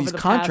they all have over these the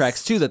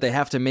contracts past too that they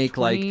have to make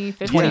 20, like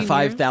 15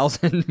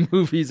 25,000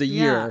 movies a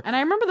Yeah. year. And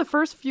I remember the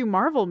first few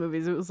Marvel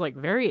movies, it was like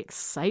very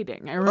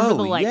exciting. I remember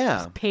the like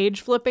yeah.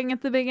 page flipping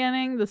at the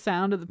beginning, the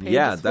sound of the pages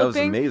Yeah, that was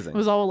flipping. amazing. It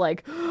was all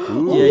like,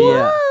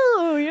 Yeah.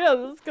 whoa, yeah,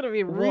 this is going to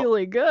be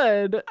really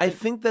good. I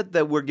think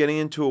that we're getting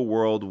into a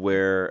world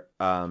where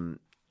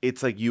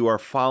it's like you are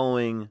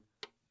following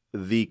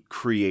the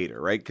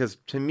creator, right? Because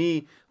to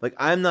me, like,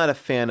 I'm not a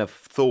fan of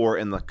Thor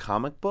in the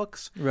comic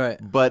books, Right.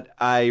 but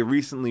I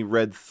recently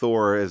read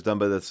Thor as done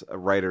by this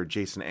writer,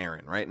 Jason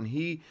Aaron, right? And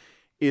he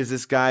is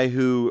this guy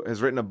who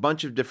has written a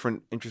bunch of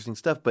different interesting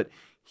stuff, but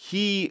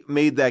he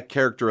made that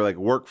character like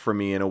work for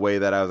me in a way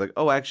that I was like,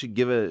 oh, I actually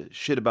give a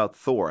shit about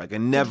Thor. Like I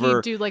Did never.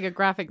 he do like a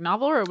graphic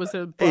novel, or was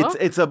it a book?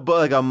 It's a book,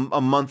 like a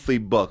monthly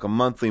book, a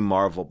monthly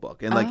Marvel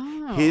book, and like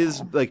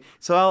his like.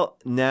 So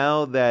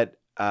now that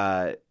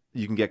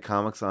you can get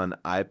comics on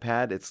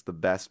iPad, it's the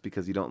best,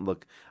 because you don't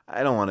look.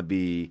 I don't want to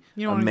be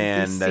You a don't wanna be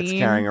man that's seen.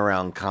 carrying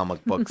around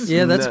comic books.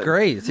 Yeah, that's No-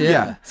 great.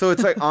 Yeah. So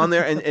it's like on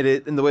there, and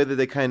in the way that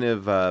they kind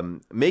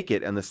of make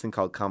it, and this thing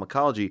called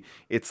Comicology,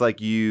 it's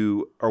like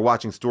you are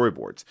watching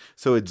storyboards.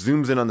 So it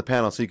zooms in on the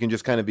panel, so you can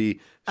just kind of be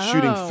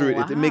shooting Oh, through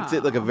it. It makes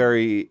it like a wow.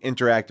 very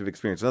interactive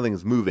experience. Nothing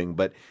is moving,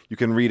 but you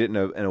can read it in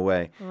a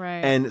way.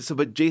 Right. And so,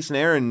 but Jason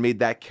Aaron made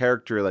that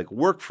character like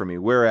work for me.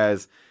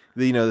 Whereas,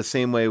 the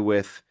same way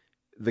with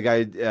the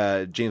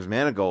guy James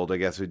Mangold, I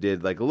guess, who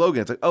did like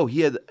Logan. It's like, oh,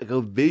 he had like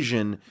a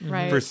vision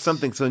Right. for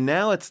something. So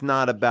now it's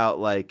not about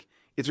like,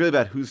 it's really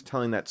about who's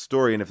telling that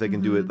story and if they can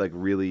do it like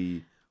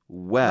really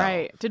well.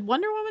 Right. Did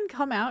Wonder Woman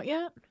come out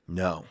yet?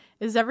 No.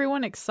 Is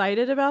everyone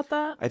excited about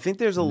that? I think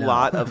there's a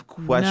lot of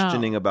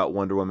questioning about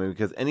Wonder Woman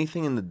because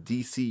anything in the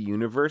DC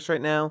universe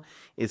right now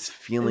is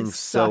feeling Is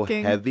so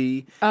sucking.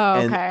 heavy Oh,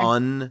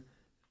 and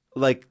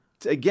okay.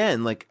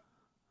 again, like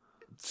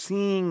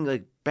seeing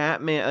like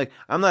Batman. Like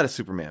I'm not a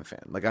Superman fan.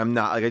 Like I'm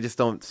not. Like I just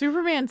don't.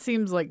 Superman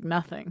seems like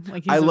nothing.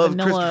 Like he's I a love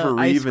vanilla Christopher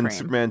ice Reeve and cream.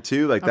 Superman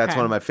 2. Like that's Okay.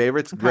 one of my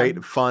favorites.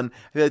 Great, fun.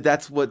 I feel like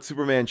that's what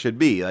Superman should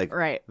be. Like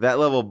Right. that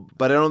level.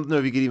 But I don't know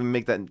if you could even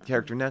make that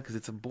character now because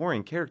it's a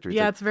boring character. It's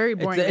Yeah, like, it's very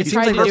boring. It They seems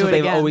tried like to that's do what it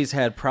they've again. always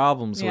had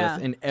problems Yeah.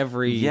 with in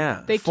every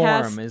Yeah. They form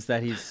cast- is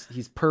that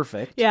he's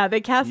perfect. Yeah, they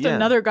cast Yeah.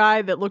 another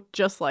guy that looked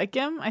just like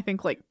him. I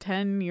think like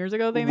 10 years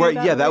ago they made right,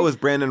 that. yeah, that movie. was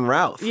Brandon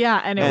Routh.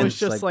 Yeah, and it And was it's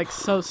just like- like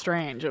so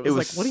strange. It was,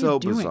 was like, what are so you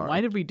doing? bizarre. Why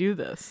did we do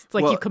this? It's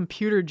like Well- you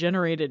computer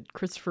generated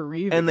Christopher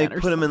Reeve, And they again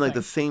or put him in like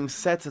the something. same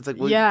sets. It's like,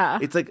 well, Yeah.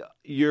 it's like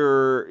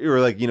you're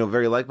like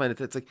very like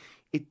minded. It's like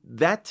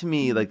that to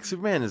me, like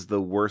Superman is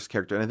the worst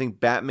character, and I think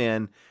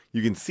Batman.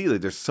 You can see like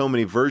there's so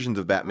many versions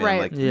of Batman, Right.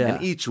 like, Yeah.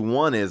 and each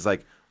one is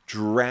like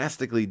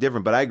drastically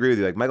different. But I agree with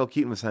you. Like Michael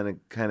Keaton was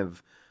kind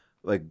of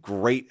like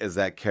great as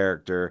that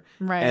character,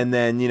 Right. And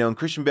then and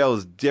Christian Bale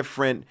is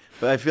different,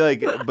 but I feel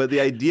like, but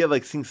the idea of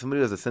like seeing somebody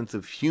who has a sense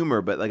of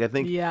humor, but like I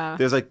think Yeah.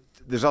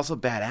 there's also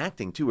bad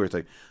acting too, where it's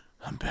like.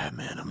 I'm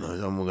Batman. I'm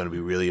going to be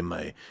really in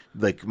my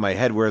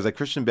head. Whereas like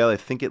Christian Bale, I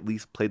think at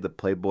least played the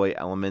Playboy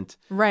element.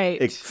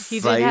 Right. He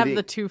did have exciting.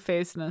 the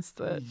two-facedness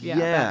that Yeah.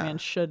 Batman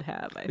should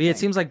have. I But yeah, think. it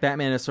seems like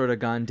Batman has sort of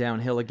gone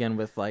downhill again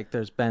with like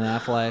there's Ben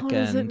Affleck Oh,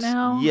 and is it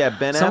now? Yeah,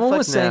 Ben someone Affleck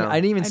was saying now. I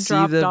didn't even I see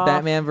dropped the off.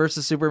 Batman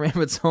versus Superman,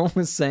 but someone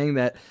was saying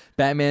that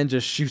Batman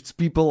just shoots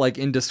people like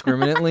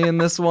indiscriminately in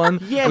this one,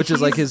 Yeah, which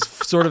is like his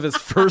sort of his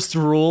first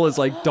rule is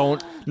like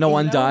no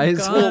one No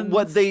dies. guns.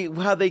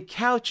 Well, how they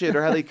couch it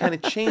or how they kind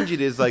of change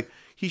it is like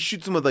he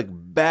shoots him with like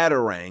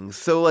batarangs.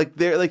 So like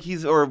they're like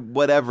he's or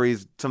whatever,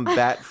 he's some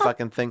bat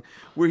fucking thing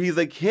where he's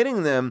like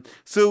hitting them.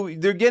 So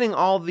they're getting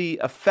all the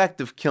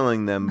effect of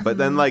killing them, but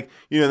then like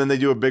then they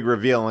do a big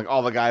reveal and like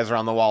all the guys are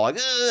on the wall like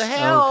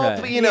help,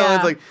 Okay. It's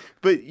Yeah. like.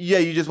 But yeah,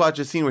 you just watch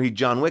a scene where he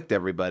John Wicked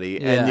everybody,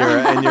 and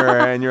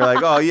Yeah. you're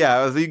like, oh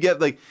yeah. So you get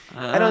like,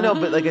 I don't know,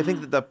 but like I think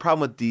that the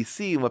problem with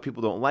DC and what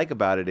people don't like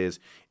about it is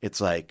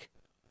it's like,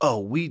 oh,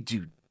 we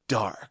do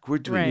dark, we're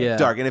doing Right. Yeah.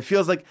 dark, and it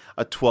feels like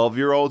a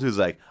 12-year-old who's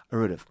like, I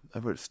wrote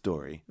a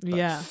story about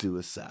Yeah.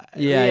 suicide.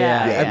 Yeah,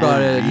 yeah, Yeah. I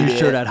brought a new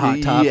shirt at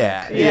Hot Topic.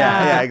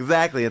 Yeah,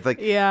 exactly. It's like,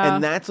 Yeah.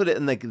 and that's what it,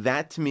 and like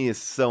that to me is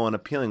so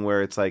unappealing.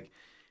 Where it's like,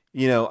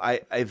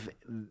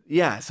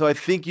 So I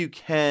think you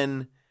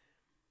can.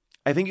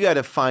 I think you got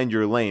to find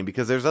your lane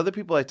because there's other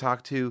people I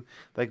talk to.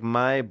 Like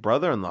my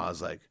brother-in-law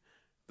is like,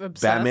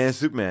 Obsessed. Batman and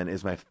Superman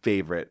is my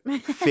favorite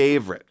like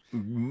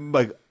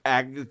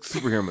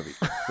superhero movie.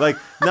 Like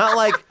not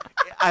like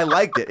I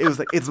liked it. It was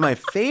like it's my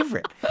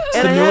favorite. It's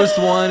And the I had- newest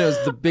one. It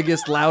was the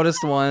biggest,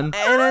 loudest one.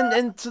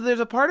 and so there's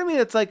a part of me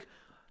that's like,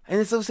 and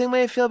it's the same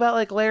way I feel about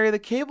like Larry the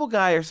Cable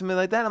Guy or something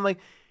like that. I'm like,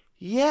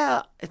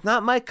 yeah, it's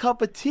not my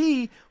cup of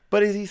tea,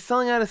 but is he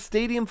selling out a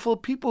stadium full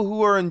of people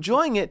who are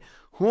enjoying it?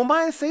 Who am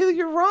I to say that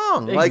you're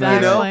wrong? Like,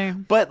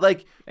 Exactly. but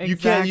like you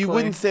can't, you Exactly.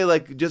 wouldn't say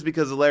like just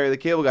because of Larry the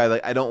Cable Guy,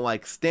 like I don't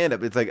like stand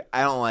up. It's like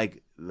I don't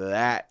like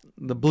that.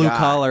 The blue guy.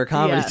 collar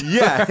comedy.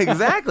 Yeah. Yeah,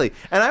 exactly.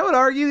 And I would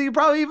argue you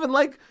probably even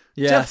like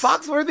Jeff Yes.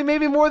 Foxworthy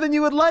maybe more than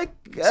you would like,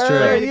 true.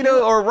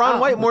 or Ron Oh.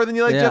 White more than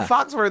you like Yeah. Jeff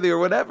Foxworthy or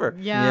whatever.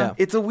 Yeah. Yeah.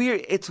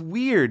 It's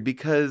weird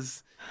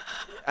because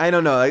I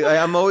don't know.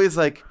 I'm always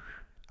like,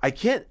 I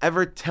can't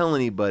ever tell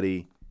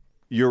anybody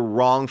you're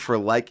wrong for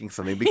liking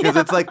something because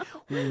it's like,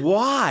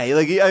 why?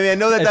 Like, I mean, I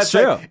know that It's that's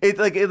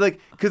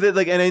true.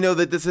 like, and I know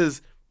that this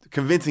is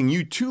convincing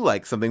you to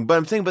like something, but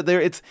I'm saying, but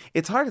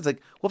it's hard. It's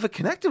like, well, if it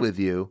connected with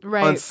you on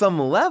Right. some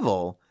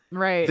level,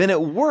 Right. then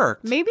it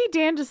worked. Maybe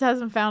Dan just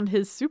hasn't found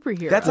his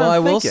superhero. That's Well, what I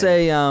I'm will thinking.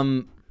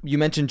 say, you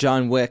mentioned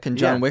John Wick, and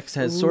John Yeah. Wick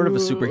has sort of a Ooh.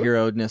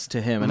 superhero-ness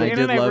to him, and Dan I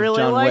did and I love really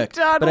John like Wick.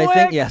 John but I think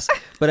Wick. yes,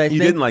 but I You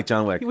think didn't like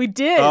John Wick. we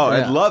did. Oh, I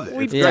Yeah. love it.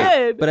 We It's did.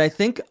 great. But I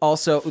think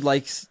also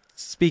like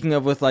speaking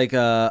of with like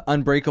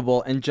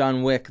Unbreakable and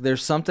John Wick,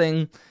 there's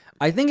something.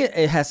 I think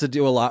it has to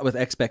do a lot with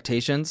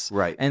expectations,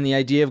 Right. And the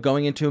idea of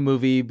going into a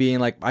movie being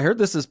like, I heard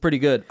this is pretty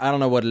good. I don't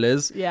know what it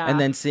is, Yeah. and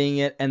then seeing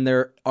it, and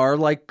there are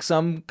like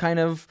some kind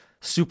of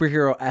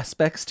superhero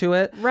aspects to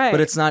it, Right.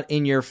 But it's not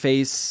in your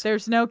face.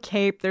 There's no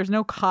cape. There's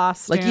no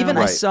costume. Like even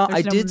I Right. saw, There's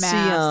I no did see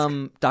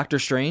mask. Doctor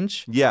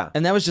Strange, Yeah.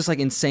 and that was just like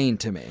insane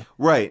to me.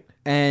 Right.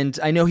 And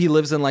I know he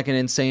lives in like an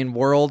insane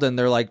world, and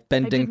they're like I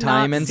bending did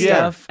time not and see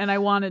stuff. it, and I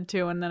wanted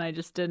to, and then I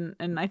just didn't.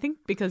 And I think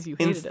because you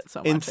hated it so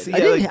much. in- I I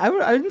did. didn't.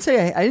 like- I didn't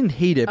say I didn't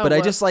hate it, Oh, but I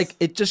just whoops.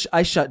 like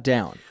I shut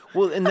down.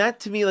 Well, and that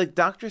to me, like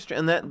Doctor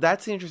Strange, and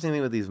that's the interesting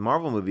thing with these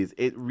Marvel movies.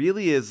 It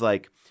really is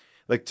like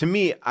to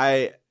me,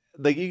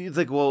 it's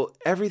like, well,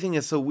 everything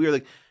is so weird.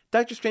 Like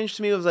Doctor Strange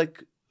to me was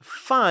like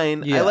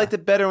fine. I Yeah. liked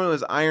it better when it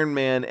was Iron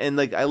Man, and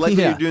like I like what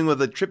Yeah. you're doing with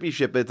the trippy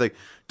shit. But it's like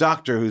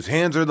Doctor, whose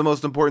hands are the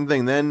most important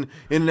thing. Then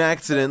in an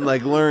accident,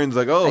 like learns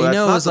like, oh, you that's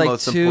know, not it was the like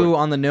most two important.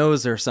 on the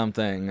nose or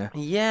something.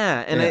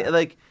 Yeah, and Yeah.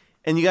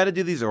 and you got to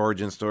do these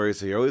origin stories,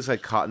 so you're always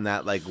like caught in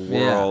that like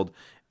world.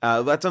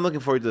 That's why I'm looking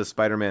forward to the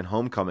Spider-Man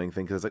Homecoming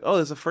thing, because it's like, oh,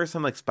 this is the first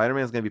time like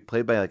Spider-Man's going to be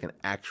played by like an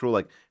actual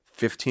like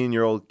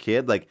 15-year-old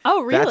kid. Like,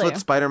 Oh, really? That's what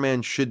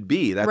Spider-Man should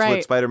be. That's what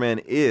Right. Spider-Man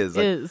is.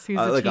 Like, He's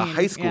a like a teen,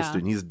 high school yeah.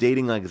 student. He's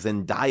dating like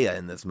Zendaya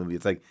in this movie.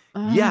 It's like,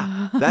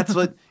 yeah, that's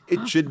what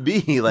it should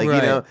be. Like,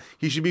 Right. you know,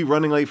 he should be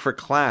running late for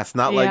class,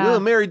 not like, Yeah. oh,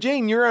 Mary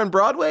Jane, you're on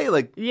Broadway.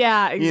 Like,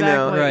 Yeah, exactly. You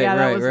know? Right, yeah,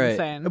 that right, was right.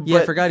 insane. Yeah, I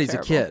But- forgot he's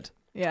a Terrible. kid.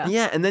 Yeah.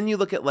 yeah, and then you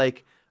look at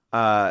like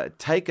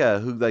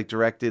Taika, who like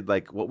directed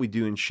like What We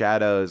Do in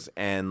Shadows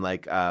and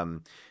like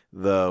oh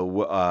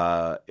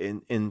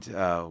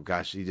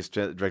gosh, he just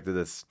directed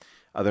this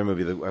other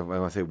movie that I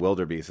want to say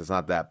Wildebeest. It's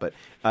not that, but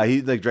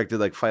he like directed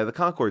like Flight of the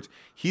Conchords.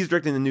 He's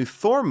directing the new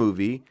Thor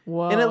movie,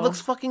 and it Whoa.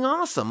 looks fucking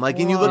awesome. Like,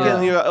 and you look at it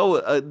and you're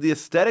like, the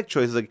aesthetic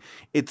choices, like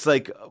it's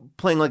like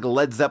playing like a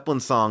Led Zeppelin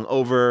song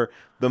over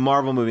the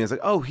Marvel movie. And it's like,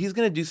 oh, he's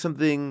gonna do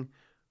something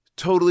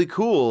totally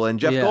cool, and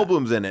Jeff Yeah.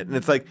 Goldblum's in it, and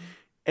it's like,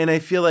 and I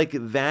feel like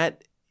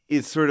that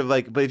is sort of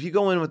like, but if you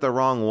go in with the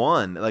wrong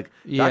one, like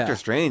Yeah. Doctor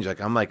Strange,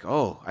 like I'm like,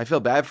 oh, I feel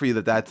bad for you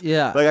that's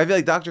Yeah. like I feel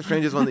like Doctor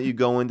Strange is one that you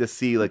go in to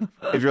see, like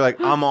if you're like,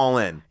 I'm all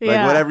in, like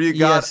Yeah. whatever you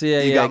got, Yes,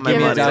 yeah, you yeah. got my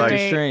Give it money. to Like, Doctor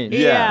me. Strange.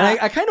 Yeah. And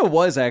I kind of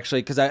was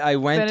actually, because I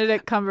went.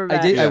 Benedict Cumberbatch.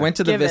 I did. I Yeah. went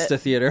to the Give it. Vista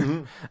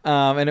Theater,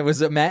 and it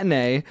was a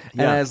matinee, and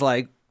Yeah. I was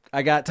like,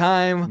 I got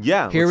time.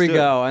 Yeah, here let's we do it.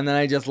 go. And then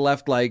I just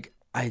left like,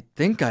 I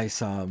think I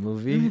saw a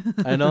movie.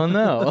 I don't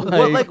know.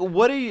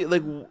 what are you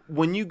like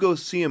when you go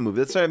see a movie?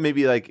 Let's try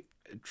maybe like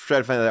try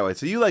to find it that way.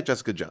 So you like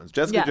Jessica Jones.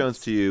 Jessica Yes. Jones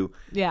to you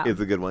Yeah. is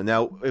a good one.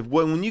 Now,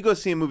 when you go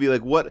see a movie,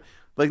 like what,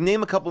 like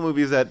name a couple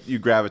movies that you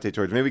gravitate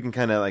towards. Maybe we can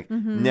kind of like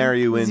narrow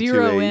you into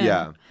Zero in.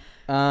 yeah.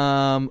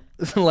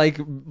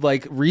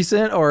 like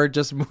recent or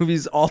just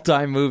movies, all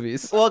time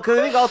movies. Well, because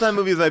I think all-time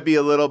movies might be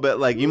a little bit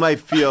like you might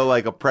feel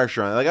like a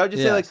pressure on it. Like I would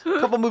just say Yes. like a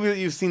couple movies that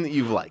you've seen that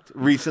you've liked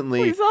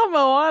recently. We saw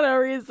Moana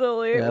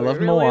recently. Yeah, I We love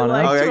really Moana.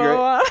 liked Okay, great.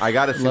 Moana. I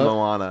gotta see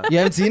Moana. You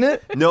haven't seen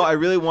it? No, I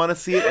really want to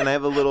see it, and I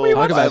have a little.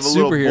 Talk about I have a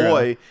little superhero.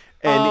 boy,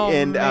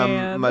 and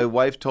man. my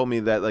wife told me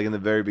that like in the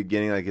very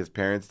beginning, like his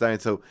parents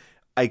died. So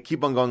I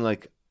keep on going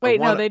like. I Wait,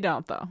 no, wanna- they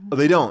don't though. Oh,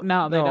 they don't.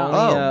 No, they No,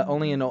 don't.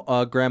 only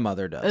a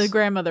grandmother does. The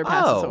grandmother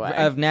passes Oh, away.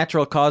 Of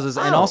natural causes,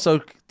 and Oh.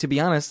 also, to be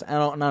honest,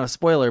 not a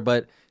spoiler,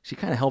 but she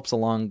kind of helps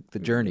along the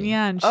journey.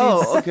 Yeah, and she's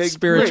Oh, okay.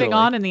 Spiritually. living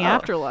on in the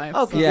afterlife.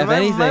 Okay, Yeah, if my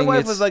anything, wife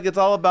it's- was like, it's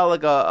all about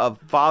like a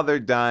father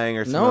dying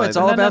or something. No, like it's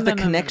that. all No, about no, the no,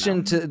 no, connection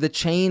no. to the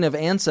chain of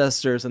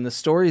ancestors and the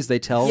stories they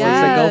tell as they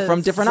Yes. go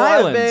from different So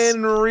islands. I've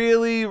been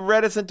really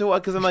reticent to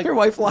because I'm like, Your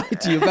wife lied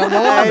to you about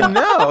I Moana.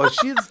 know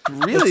she's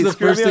really. That's the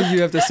screwed first me up. thing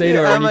you have to say to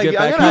her I'm when you like,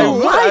 get back I home.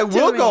 will, I Lied to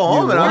will me. go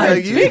home, You and I'm lied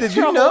like, to you, me. did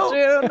you Trouble,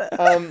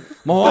 know? June.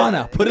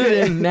 Moana, put it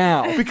in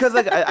now. Because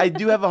like I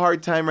do have a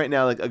hard time right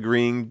now, like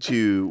agreeing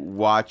to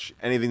watch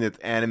anything that's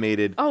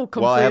animated Oh,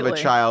 while I have a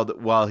completely.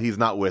 child while he's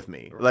not with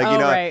me. Like Oh, you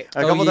know, right.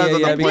 a couple Oh, yeah, times on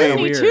yeah, the it'd be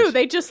plane. weird. Disney too.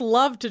 They just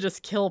love to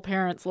just kill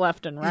parents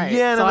left and right.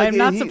 Yeah, and so I'm like, I'm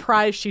not he-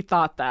 surprised she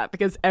thought that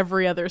because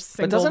every other But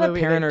single doesn't a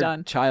movie parent they've or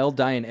done. child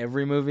die in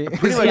every movie?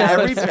 Pretty much Yeah.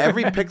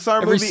 every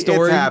Pixar Every movie,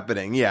 story. it's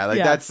happening. Yeah, like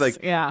Yes, that's like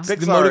yeah. Pixar, the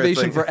it's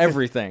motivation like- for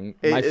everything.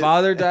 My It-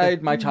 father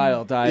died, my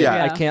child died.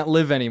 Yeah. I can't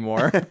live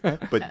anymore.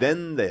 But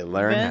then they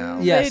learn Then- how.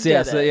 Yeah. yes, did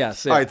yes, it.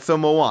 yes. All right, so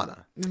Moana.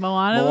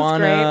 Moana was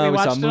great. We we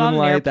saw watched it on an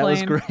Moonlight. That was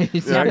airplane.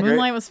 great. Yeah, great.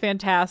 Moonlight was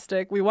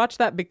fantastic. We watched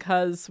that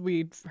because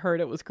we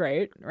heard it was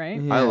great, right?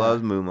 Yeah. I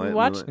love Moonlight. We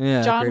watched Moonlight.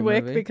 Yeah, John great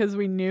Wick movie. because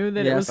we knew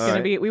that it Yes. was going Alright.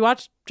 to be. We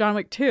watched John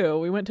Wick 2.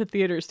 We went to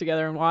theaters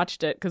together and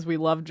watched it because we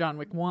loved John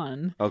Wick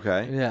 1,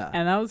 Okay. Yeah.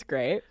 and that was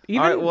great.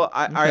 Even All right. Well,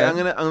 all right. Okay. I'm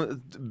gonna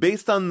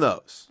based on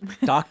those.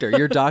 Doctor,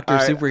 you're Doctor All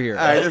right, Superhero.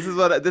 All right,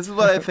 this is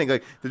what I think.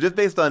 Like they're just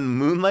based on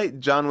Moonlight,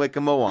 John Wick,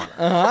 and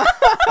Moana.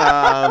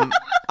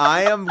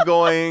 I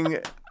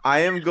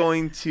am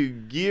going to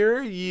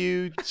gear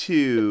you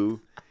to,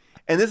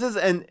 and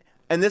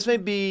this may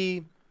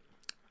be,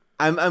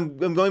 I'm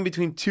going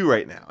between two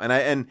right now,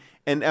 I'm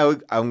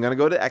gonna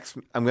go to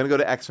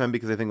X-Men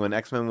because I think when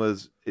X-Men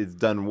is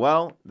done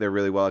well, they're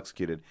really well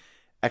executed.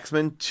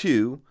 X-Men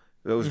 2.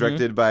 That was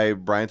directed by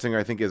Bryan Singer.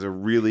 I think is a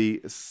really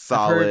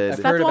solid. I've is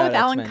that the one with about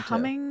Alan X-Men too.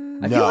 Cumming?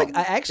 I feel like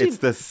I actually It's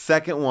the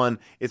second one.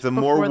 It's a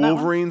more Before that one?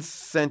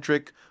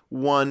 Wolverine-centric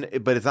one,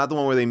 but it's not the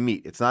one where they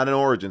meet. It's not an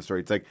origin story.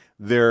 It's like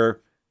they're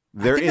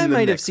I think in I the might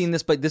have mix. seen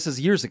this, but this is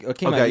years ago. It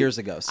came Okay. out years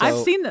ago. So I've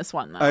seen this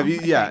one though. Have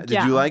you, I yeah. think.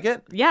 Did you like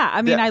it? Yeah,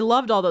 I mean, Yeah. I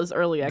loved all those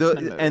early X-Men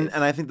movies. And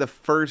I think the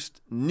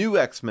first new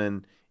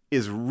X-Men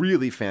is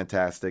really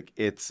fantastic.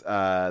 It's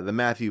the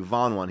Matthew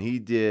Vaughn one. He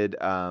did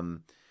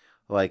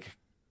like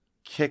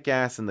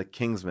Kick-Ass and the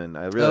Kingsman.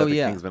 I really Oh, like the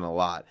yeah. Kingsman a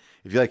lot.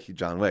 If you like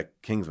John Wick,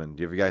 Kingsman.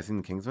 Do you guys seen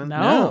the Kingsman?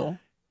 no.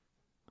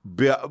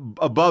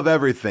 Above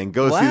everything,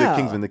 go see the Wow.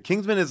 Kingsman. The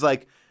Kingsman is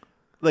like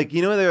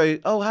you know, they're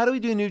like, oh, how do we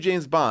do a new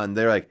James Bond?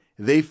 They're like,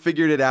 they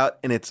figured it out,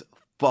 and it's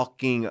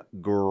fucking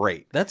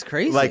great. that's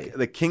crazy. Like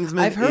the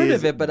Kingsman, I've heard is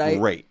of it, but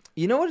great.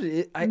 you know what? It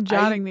is? I'm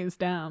jotting these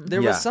down.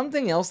 There Yeah. was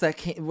something else that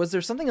came. Was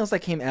there something else that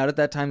came out at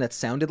that time that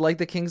sounded like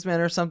the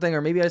Kingsman or something? Or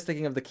maybe I was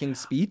thinking of the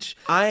King's Speech.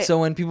 So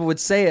when people would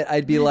say it,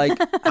 I'd be like,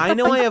 I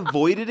know I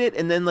avoided it,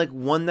 and then like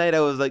one night I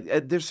was like,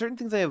 there's certain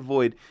things I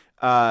avoid.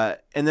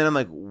 And then I'm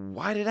like,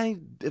 why did I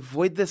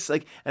avoid this?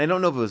 Like, and I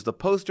don't know if it was the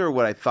poster or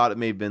what I thought it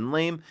may have been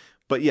lame,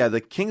 but yeah,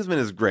 the Kingsman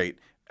is great.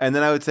 And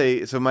then I would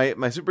say, so my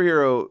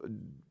superhero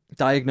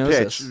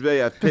Diagnosis.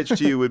 pitch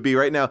to you would be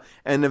right now,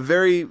 and in a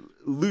very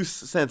loose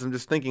sense, I'm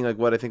just thinking like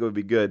what I think would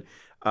be good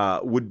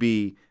would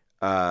be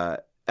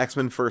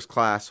X-Men First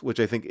Class, which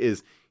I think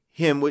is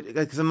him.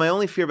 Because my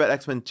only fear about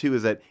X-Men 2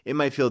 is that it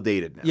might feel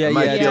dated now. Yeah, it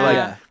might yeah, feel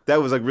yeah. like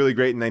that was like really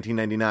great in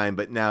 1999,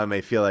 but now it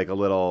may feel like a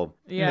little.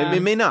 Yeah.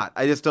 It may not.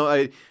 I just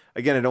don't.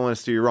 Again, I don't want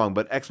to steer you wrong,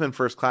 but X-Men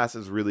First Class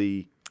is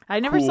really. I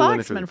never cool saw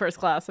and X-Men it's- First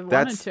Class. I've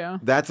wanted to.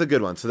 That's a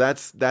good one. So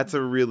that's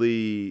a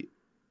really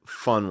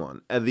fun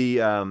one.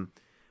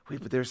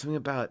 But there's something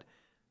about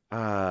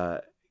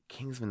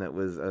Kingsman that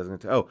was I was going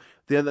to. Oh,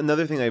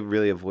 another thing I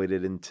really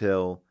avoided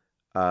until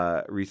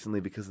recently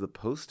because of the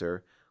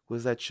poster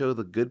was that show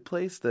The Good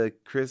Place, the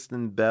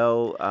Kristen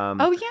Bell.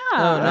 Oh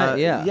yeah. Oh,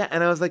 yeah. yeah.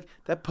 And I was like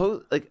that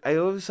post. Like I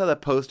always saw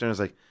that poster and I was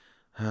like,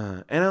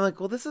 huh. And I'm like,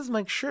 well, this is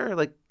Mike Schur.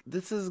 Like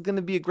this is going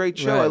to be a great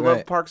show. Right, I love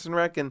right. Parks and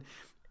Rec and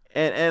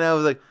I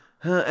was like,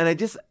 huh. And I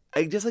just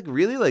like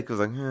really like was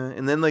like, huh.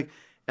 And then like,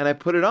 and I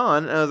put it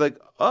on and I was like,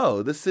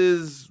 oh, this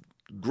is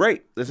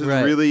great. This is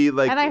Right. really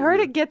like. And I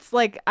heard it gets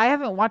like I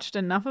haven't watched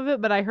enough of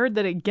it, but I heard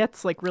that it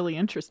gets like really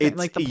interesting. It's-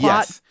 Like the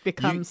plot yes.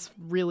 becomes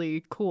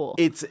really cool.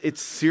 It's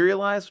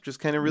serialized, which is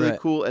kind of really Right.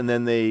 cool, and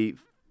then they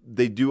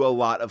do a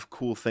lot of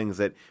cool things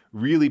that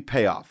really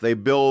pay off. They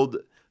build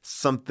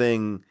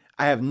something.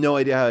 I have no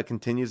idea how it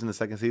continues in the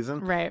second season,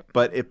 Right.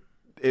 But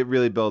it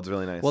really builds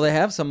really nice. Well, they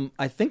have some.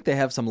 I think they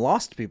have some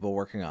Lost people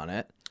working on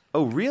it.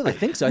 oh really? I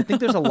think so. I think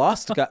there's a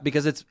Lost guy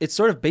because it's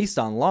sort of based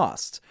on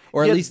Lost,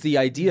 or Yeah, at least the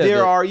idea.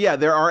 There that,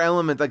 there are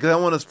elements. Like I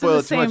don't want to spoil the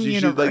it too much.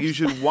 same You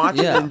should watch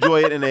it Yeah. and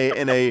enjoy it in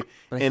a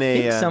But I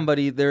think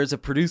somebody there's a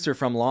producer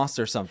from Lost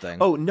or something.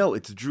 Oh no,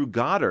 it's Drew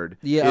Goddard.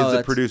 Yeah, is oh, the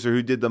that's- producer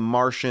who did The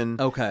Martian.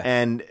 Okay.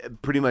 and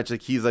pretty much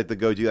like he's like the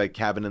go-to like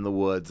Cabin in the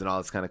Woods and all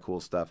this kind of cool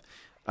stuff.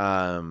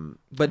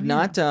 but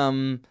not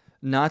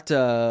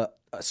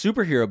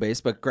superhero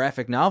based, but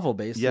graphic novel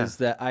based. Yeah. Is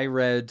that I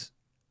read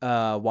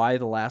Why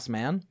the Last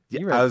Man?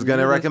 You read- I was going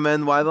to you read-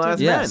 recommend Why the Last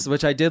Yes, Man.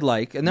 which I did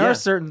like, and there Yeah. are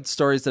certain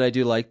stories that I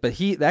do like. But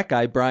that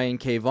guy Brian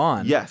K.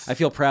 Vaughan. Yes. I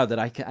feel proud that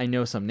I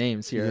know some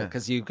names here Yeah.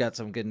 because you've got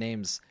some good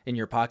names in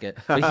your pocket.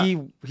 But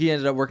he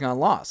ended up working on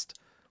Lost,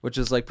 which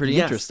is like pretty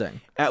Yes.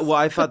 interesting. Well,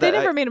 I thought But they that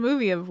never made a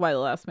movie of Why the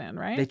Last Man,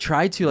 right? They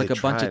tried to like They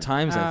a bunch of tried.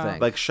 times, I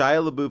think. like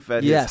Shia LaBeouf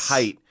at Yes. his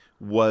height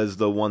was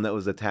the one that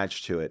was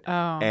attached to it, Oh.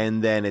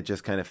 and then it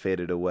just kind of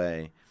faded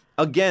away.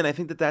 Again, I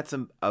think that's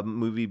a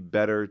movie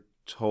better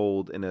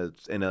told in a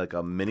like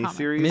a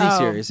miniseries.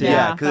 Miniseries, Oh, yeah.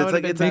 Yeah, that because it's would've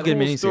like been it's a better.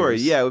 cool Good story.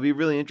 miniseries. Yeah, it would be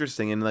really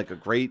interesting and like a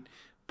great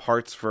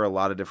parts for a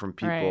lot of different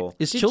people. Right.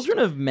 Is Children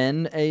of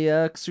Men a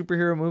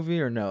superhero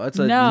movie or no? It's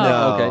a,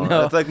 No. Okay,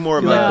 no. It's like more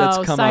Yeah, about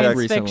that's come out science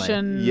recently.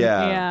 fiction.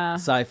 Yeah. Yeah.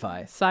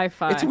 Sci-fi.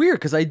 Sci-fi. It's weird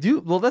because I do.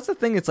 Well, that's the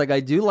thing. It's like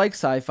I do like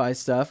sci-fi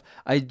stuff.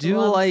 I do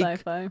Love like.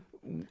 sci-fi.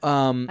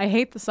 Um, I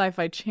hate the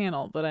Sci-Fi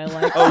Channel, but I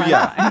like. Oh sci-fi.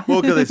 yeah,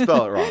 well because they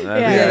spell it wrong.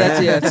 yeah,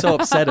 it's so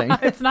upsetting.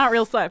 It's not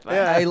real sci-fi.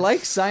 I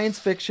like science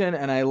fiction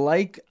and I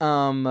like.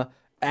 Now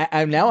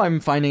I'm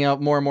finding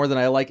out more and more that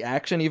I like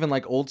action. Even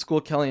like old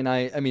school Kelly and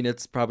I mean,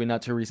 it's probably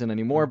not too recent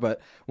anymore,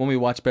 but when we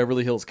watch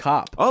Beverly Hills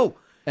Cop, Oh,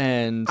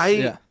 and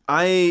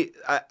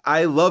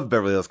I love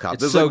Beverly Hills Cop.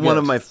 It's This is so like one good.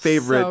 of my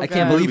favorite. So I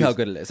can't good. believe how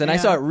good it is. And I Yeah.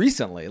 saw it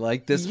recently.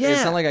 Like this, Yeah.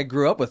 it's not like I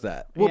grew up with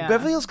that. Well, Yeah.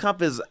 Beverly Hills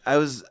Cop is. I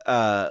was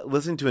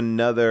listening to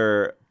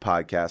another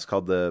podcast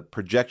called the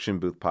Projection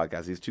Booth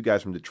Podcast. These two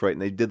guys from Detroit,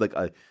 and they did like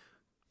a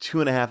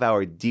 2.5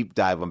 hour deep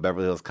dive on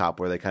Beverly Hills Cop,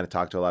 where they kind of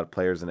talked to a lot of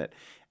players in it.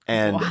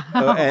 And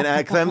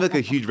because I'm like a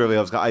huge Beverly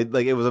Hills Cop,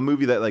 it was a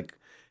movie that like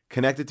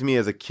connected to me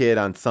as a kid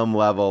on some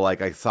level.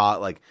 Like I saw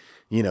it like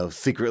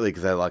secretly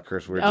because I like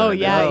curse words. Oh, and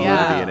yeah, there's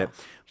yeah. nudity in it.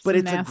 But Some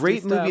it's a nasty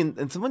great stuff. movie,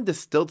 and someone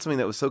distilled something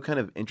that was so kind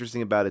of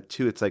interesting about it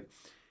too. It's like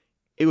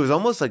it was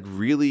almost like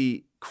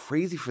really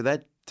crazy for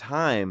that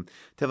time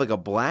to have like a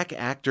black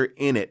actor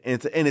in it,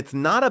 and it's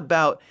not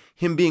about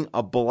him being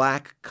a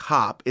black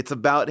cop. It's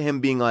about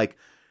him being like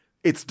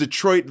it's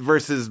Detroit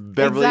versus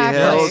Beverly Exactly.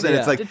 Hills, and Yeah.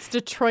 it's like It's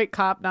Detroit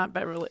cop, not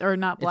Beverly or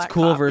not Black. It's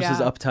cool Cop, versus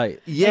yeah. uptight.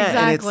 yeah,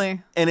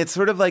 Exactly. and it's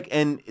sort of like,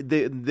 and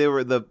they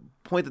were the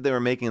point that they were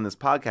making in this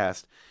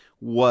podcast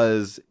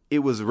was it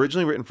was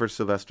originally written for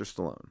Sylvester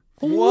Stallone.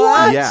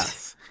 What?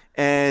 Yes.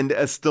 And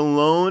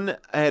Stallone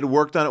had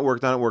worked on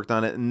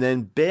it, and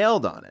then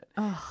bailed on it.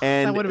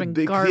 And that would've been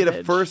he had a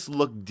garbage. first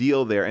look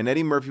deal there, and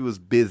Eddie Murphy was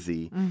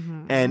busy,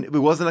 and it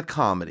wasn't a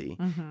comedy,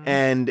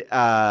 and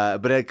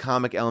but it had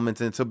comic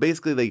elements in it. So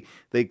basically,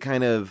 they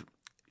kind of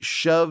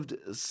shoved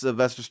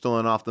Sylvester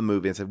Stallone off the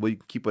movie and said, "Well, you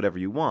can keep whatever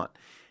you want."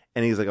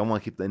 And he's like, "I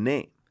want to keep the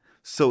name."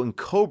 So in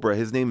Cobra,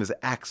 his name is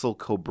Axel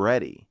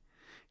Cobretti.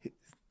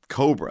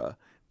 Cobra.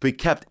 but he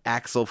kept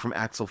Axel from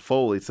Axel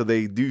Foley, so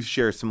they do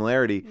share a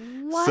similarity.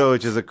 So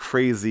it's just a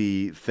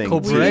crazy thing.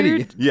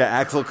 Cobretti. Yeah,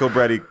 Axel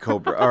Cobretti,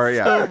 Cobra. All right,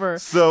 yeah. Over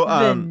So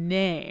the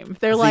name.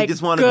 They're so he like,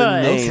 just wanted good,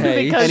 the name.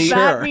 Okay, because and he-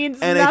 that sure. means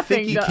And I nothing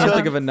think he to can't Can't us.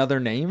 think of another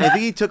name. I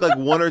think he took like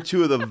one or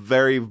two of the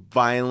very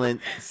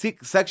violent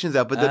sections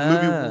out, but the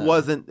movie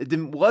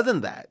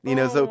wasn't that, you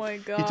know. Oh So my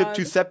he took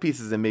two God. set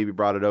pieces and maybe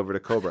brought it over to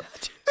Cobra.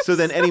 So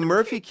then Eddie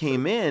Murphy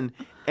came in,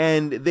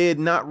 and they had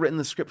not written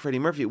the script for Eddie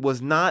Murphy. It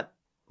was not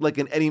like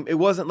an Eddie. It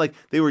wasn't like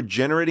they were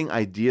generating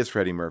ideas for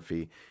Eddie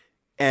Murphy.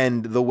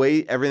 And the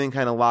way everything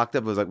kind of locked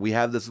up was like, we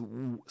have this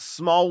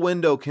small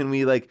window. Can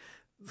we like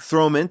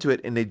throw him into it?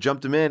 And they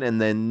jumped him in.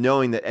 And then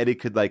knowing that Eddie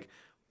could like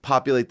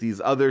populate these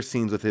other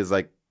scenes with his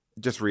like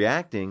just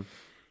reacting.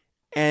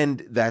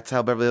 And that's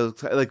how Beverly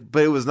Hills, like,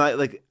 but it was not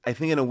like, I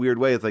think in a weird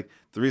way, it's like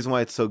the reason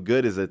why it's so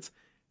good is it's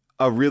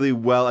a really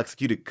well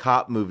executed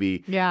cop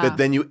movie. Yeah. That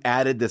then you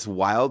added this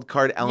wild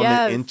card element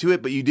Yes. into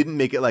it, but you didn't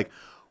make it like,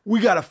 we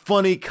got a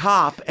funny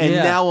cop, and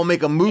Yeah. now we'll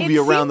make a movie It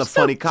around the seems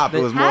so funny cop. It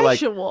was more like,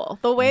 casual.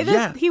 The way that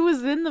Yeah. he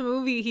was in the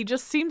movie, he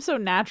just seems so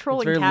natural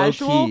It's and very low-key,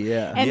 casual.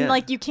 yeah. And Yeah.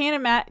 like you can't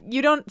imagine,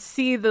 you don't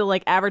see the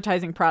like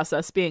advertising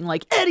process being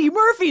like Eddie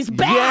Murphy's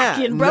back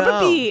Yeah, in Rubber no.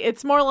 Bee.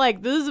 It's more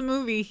like this is a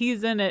movie.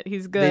 He's in it.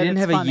 He's good. They didn't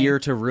it's have funny. a year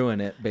to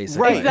ruin it,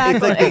 basically. right?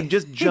 Exactly. It's like they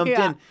just jumped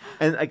Yeah. in,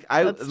 and like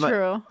That's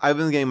true. I've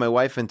been getting my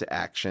wife into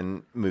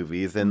action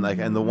movies, and like,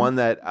 and the one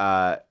that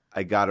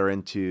I got her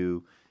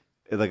into,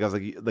 like I was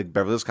like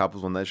Beverly Hills Cop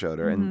was one that I showed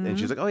her, and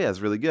she's like, oh yeah, it's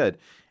really good.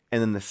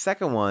 And then the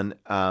second one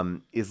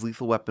is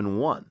Lethal Weapon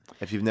 1.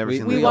 If you've never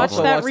seen we Lethal watched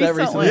Weapon that 1.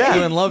 recently. Yeah.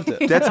 too and loved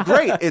it. That's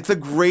great. It's a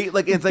great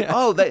like it's like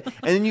oh that, and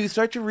then you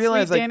start to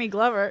realize Sweet like Danny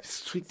Glover.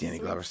 Sweet Danny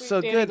Glover, Sweet so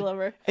Danny good.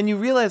 Glover. And you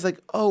realize like,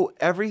 oh,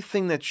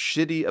 everything that's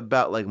shitty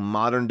about like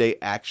modern day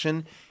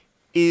action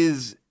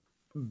is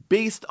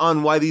based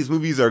on why these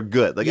movies are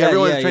good. Like Yeah,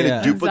 everyone's yeah, trying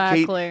yeah. to duplicate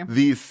Exactly.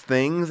 these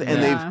things,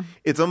 and Yeah.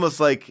 it's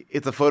almost like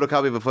it's a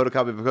photocopy of a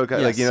photocopy of a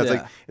photocopy. like Yes, it's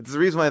yeah. like it's the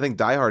reason why I think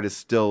Die Hard is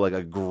still like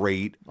a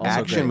great Also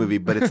action great. movie,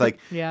 but it's like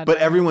Yeah, but Die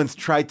Hard. everyone's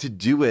tried to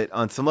do it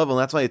on some level,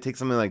 and that's why it takes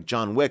something like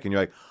John Wick, and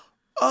you're like,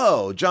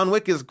 oh, John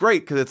Wick is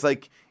great because it's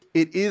like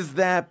it is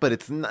that, but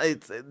it's not.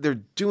 It's they're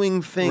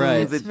doing things.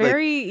 Right. It's like-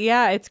 very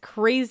it's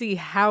crazy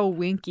how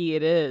winky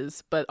it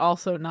is, but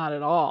also not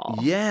at all.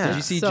 yeah. Did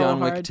you see So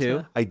John Wick hard 2?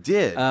 to- I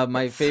did.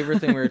 My favorite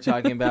thing we were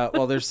talking about,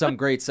 well, there's some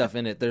great stuff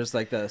in it. There's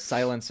like the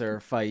silencer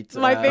fight.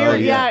 My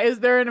favorite, yeah. is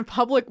they're in a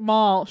public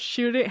mall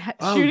shooting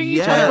each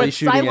yeah. other They with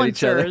shooting at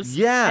each other. silencers,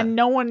 Yeah. and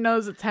no one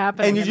knows it's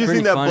happening. and you just pretty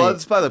seen that funny. blood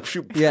spot. Like,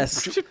 shoot,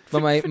 Yes, shoot.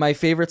 but my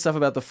favorite stuff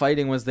about the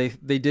fighting was they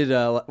did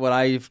what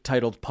I've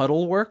titled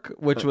puddle work,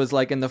 which was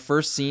like in the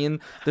first scene,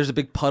 there's a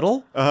big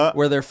puddle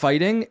where they're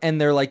fighting,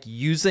 and they're like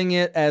using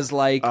it as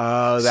like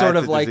Oh, that's sort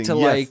of like to interesting.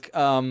 Yes.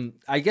 like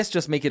I guess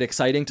just make it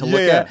exciting to look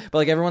Yeah. at, but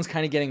like everyone's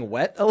kind of getting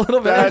wet a little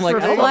bit. That's I'm like,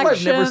 I don't know if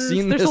I've never reflections.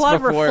 seen There's this a lot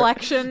before. of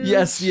reflections.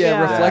 Yes,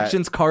 yeah,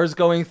 reflections, cars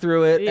going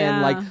through it, and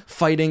Yeah. like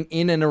fighting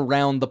in and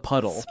around the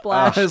puddle.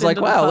 Splashed I was like,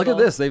 into the wow, look at puddle.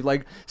 this. They've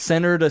like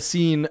centered a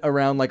scene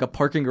around like a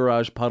parking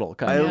garage puddle.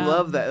 Kind I of. Yeah.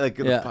 love that. Like,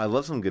 Yeah. I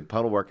love some good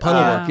puddle work.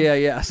 Puddle Yeah. work,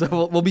 yeah.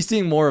 So we'll be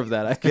seeing more of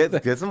that. I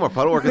Get some more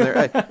puddle work in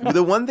there.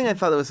 The one thing I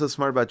thought that was so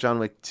smart about John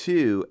Wick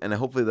 2, and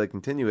hopefully they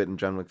continue it in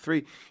John Wick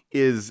 3,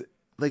 is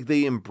like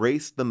they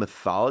embraced the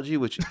mythology,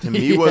 which to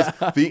me was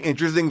the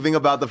interesting thing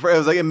about the first. It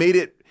was like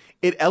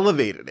it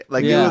elevated it.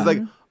 Like it Yeah. was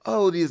like,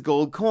 oh, these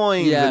gold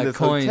coins Yeah, and this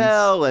coins.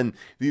 hotel and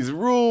these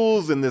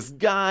rules and this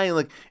guy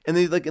and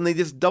they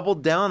just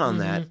doubled down on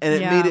that, and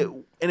it Yeah.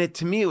 made it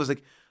to me it was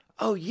like,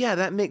 oh yeah,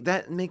 that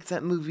makes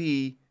that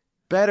movie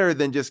better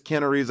than just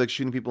Keanu Reeves like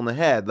shooting people in the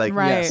head, like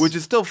Right. which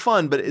is still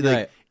fun, but Right.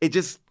 like it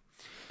just.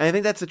 And I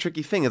think that's the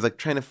tricky thing is like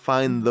trying to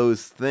find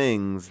those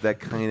things that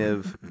kind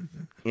of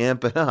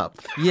amp it up.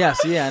 Yes,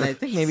 yeah, and I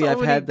think maybe So I've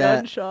many had that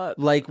gunshots.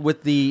 like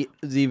with the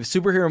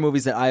superhero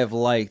movies that I have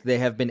liked, they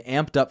have been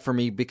amped up for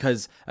me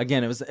because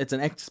again, it's an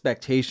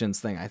expectations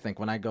thing, I think,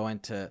 when I go in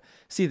to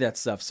see that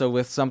stuff. So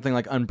with something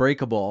like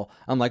Unbreakable,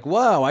 I'm like,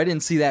 whoa, I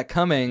didn't see that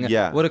coming.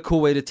 Yeah. What a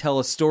cool way to tell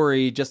a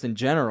story just in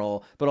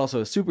general, but also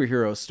a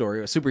superhero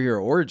story, a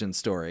superhero origin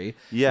story.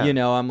 Yeah. You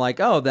know, I'm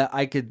like, oh, that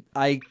I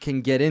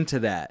can get into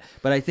that.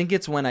 But I think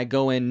it's when I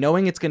go in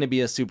knowing it's going to be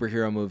a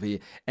superhero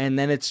movie, and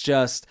then it's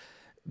just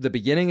the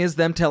beginning is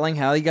them telling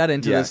how he got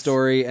into the Yes.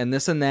 story and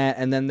this and that,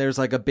 and then there's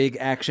like a big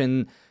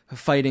action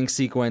fighting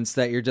sequence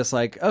that you're just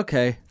like,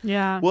 okay,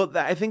 Yeah. Well,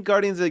 I think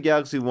Guardians of the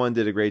Galaxy 1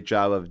 did a great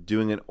job of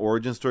doing an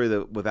origin story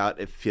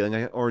without it feeling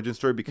like an origin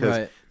story because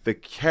Right. the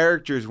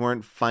characters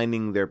weren't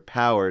finding their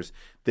powers.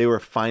 They were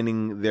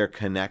finding their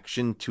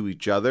connection to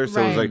each other.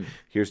 So it was Right. like,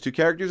 here's two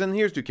characters and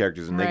here's two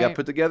characters. And they got Right.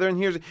 put together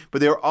and but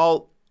they were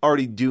all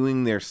already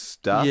doing their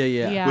stuff.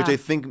 Yeah. Which I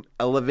think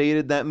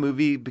elevated that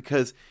movie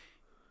because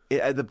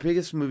the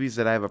biggest movies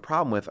that I have a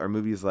problem with are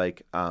movies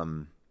like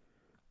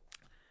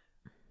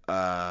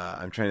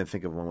I'm trying to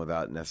think of one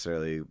without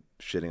necessarily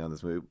shitting on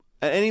this movie.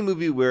 Any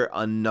movie where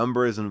a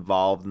number is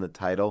involved in the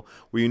title,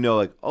 where you know,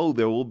 like, oh,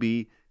 there will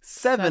be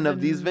seven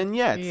of these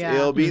vignettes. Yeah.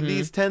 It'll be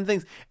these 10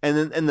 things,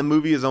 and the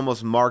movie is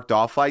almost marked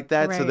off like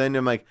that. So Right. then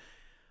I'm like,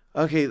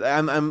 okay,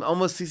 I'm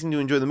almost ceasing to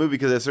enjoy the movie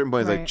because at a certain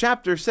point it's like Right.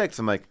 chapter 6.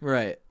 I'm like,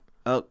 Right.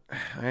 oh,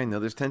 I know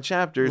there's 10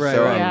 chapters, Right,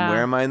 so right. Yeah.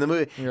 where am I in the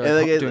movie? You're And,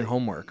 like, it- doing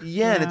homework.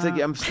 Yeah, and it's like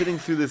Yeah. I'm sitting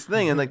through this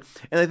thing, and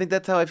I think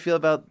that's how I feel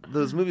about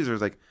those movies. Where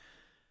it's like,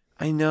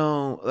 I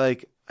know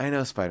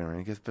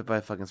Spider-Man gets bit by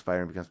a fucking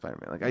spider and becomes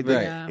Spider-Man. Like, I think,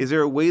 Right. Yeah. is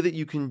there a way that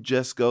you can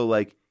just go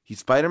like he's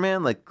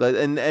Spider-Man,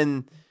 and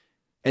then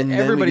we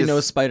Everybody just-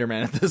 knows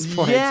Spider-Man at this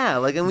point. Yeah,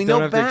 like, and we Don't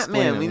know have to explain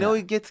Batman. him, We know yeah.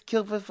 he gets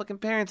killed by fucking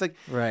parents. Like,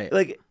 Right.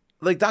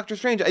 like Doctor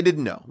Strange, I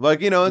didn't know.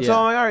 Like, and so Yeah.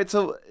 I'm like, all right,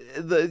 so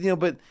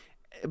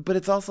but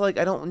it's also like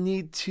I don't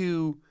need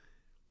to.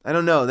 I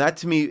don't know. That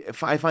to me,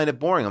 if I find it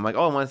boring. I'm like,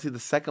 oh, I want to see the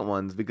second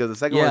ones because the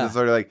second Yeah. ones is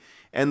sort of like,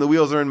 and the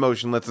wheels are in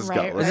motion. Let's just go.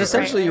 Right, Let's It's right, just go.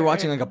 essentially right, you're right,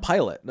 watching right. like a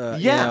pilot,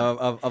 Yeah.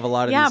 of a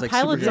lot of Yeah, these like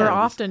pilots superhero are movies.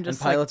 often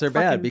just and pilots like are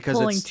bad fucking because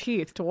pulling it's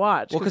teeth to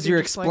watch. well because you're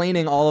you're just like-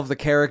 explaining all of the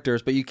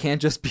characters, but you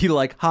can't just be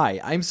like, "Hi,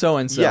 I'm so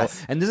and so,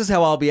 Yes. and this is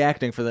how I'll be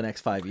acting for the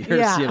next 5 years."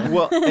 Yeah. You know?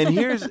 Well, and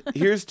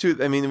here's two.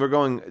 I mean, we're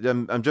going.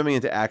 I'm jumping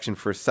into action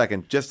for a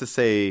second, just to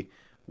say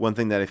one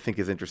thing that I think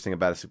is interesting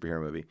about a superhero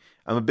movie.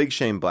 I'm a big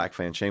Shane Black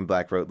fan. Shane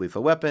Black wrote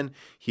Lethal Weapon.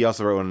 He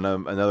also wrote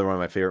another one of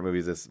my favorite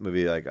movies. This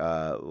movie, like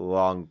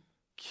Long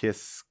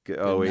Kiss.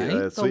 Oh wait, Night?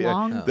 The Sweet.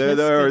 Long The- Kiss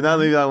or not Goodnight.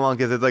 even that Long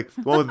Kiss. It's like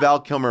one with Val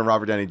Kilmer and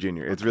Robert Downey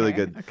Jr. It's really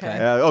good.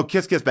 Okay.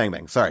 Kiss Kiss Bang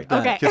Bang. Sorry.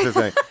 Okay. Kiss Kiss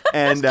Bang.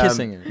 And Just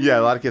kissing. yeah,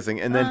 a lot of kissing.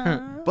 And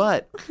then,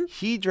 but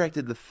he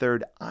directed the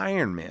third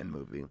Iron Man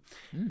movie,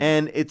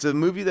 and it's a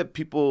movie that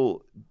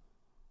people,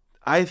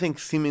 I think,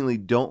 seemingly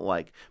don't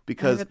like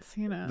because haven't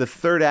seen it. the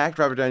third act,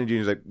 Robert Downey Jr.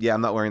 is like, yeah,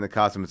 I'm not wearing the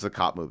costume. It's a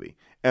cop movie.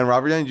 And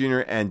Robert Downey Jr.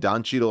 and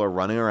Don Cheadle are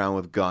running around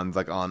with guns,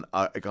 like on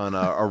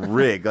a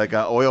rig, like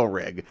an oil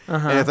rig.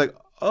 And it's like,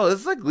 oh, this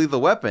is like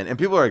Lethal Weapon. And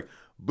people are like,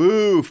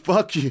 boo,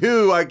 fuck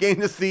you. I came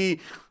to see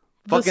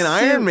fucking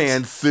Iron suit.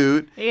 Man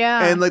suit.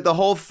 Yeah. And like the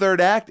whole third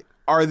act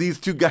are these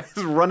two guys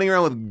running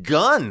around with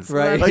guns.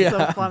 Right, Like, That's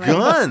so funny.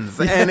 guns.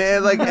 And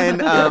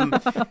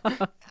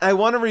I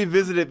want to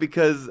revisit it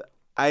because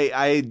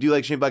I do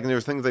like Shane Black, and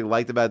there's things I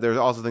liked about it. There's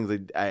also things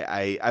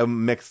that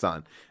I'm mixed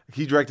on.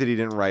 He directed, he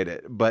didn't write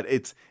it, but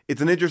it's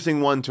an interesting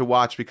one to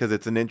watch because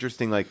it's an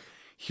interesting, like,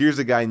 here's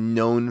a guy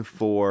known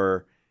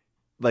for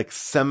like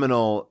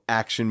seminal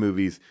action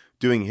movies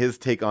doing his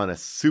take on a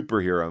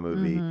superhero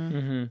movie.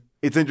 Mm-hmm.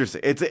 It's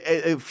interesting. It's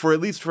for at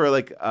least for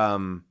like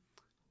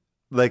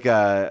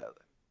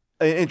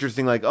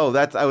interesting, like, oh,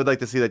 that's, I would like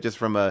to see that just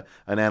from an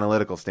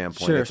analytical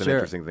standpoint. Sure, It's an sure.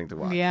 interesting thing to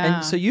watch. Yeah.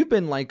 And so you've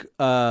been like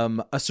a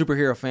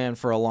superhero fan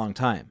for a long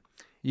time.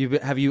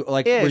 Have you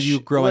like were Ish. you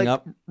growing Like-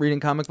 up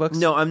reading comic books?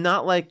 No, I'm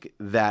not like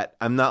that.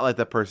 I'm not like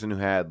that person who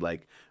had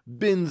like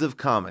bins of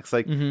comics.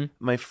 Like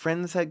my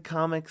friends had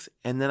comics,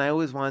 and then I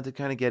always wanted to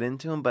kind of get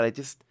into them, but I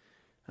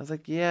was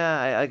like,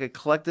 yeah, I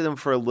collected them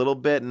for a little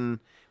bit,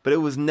 but it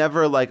was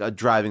never like a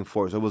driving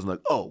force. I wasn't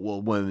like, oh, well,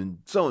 when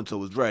so and so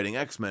was writing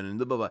X-Men and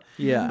blah blah blah.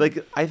 Yeah.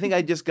 Like I think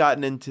I just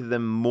gotten into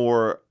them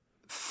more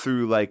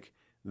through like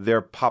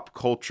their pop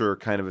culture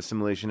kind of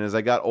assimilation. As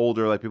I got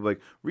older, like people were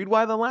like, read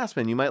Why the Last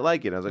Man, you might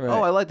like it. I was like, Right.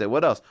 oh, I like that.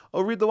 What else?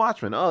 Oh, read The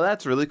Watchmen. Oh,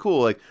 that's really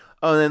cool. Like,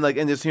 oh, and then like,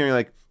 and just hearing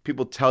like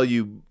people tell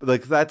you,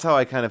 like, that's how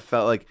I kind of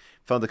felt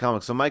the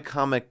comics. So my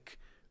comic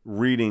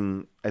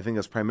reading, I think,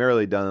 is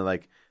primarily done in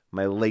like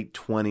my late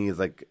 20s,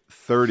 like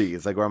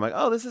 30s, like where I'm like,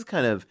 oh, this is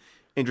kind of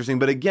interesting.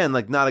 But again,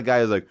 like not a guy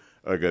who's like,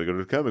 I gotta go to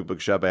the comic book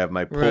shop. I have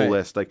my pull Right.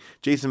 list. Like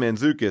Jason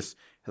Mantzoukas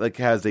like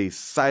has a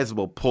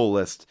sizable pull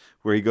list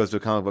where he goes to a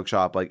comic book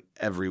shop like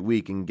every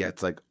week and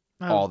gets like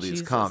all these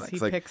Jesus. comics. He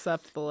Like, picks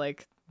up the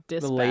like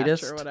dispatch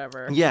latest? or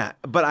whatever. yeah,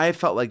 but I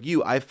felt like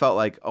you. I felt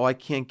like, oh, I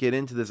can't get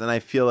into this, and I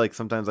feel like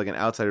sometimes like an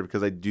outsider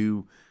because I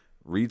do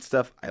read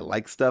stuff. I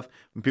like stuff,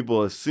 and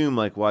people assume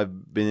like, well,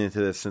 I've been into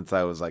this since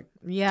I was like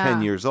Yeah.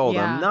 10 years old.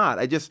 Yeah. I'm not.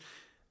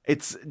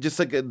 It's just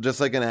like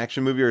an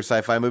action movie or a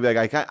sci-fi movie.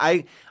 Like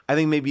I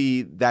think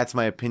maybe that's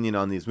my opinion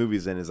on these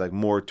movies. Then is like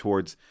more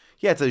towards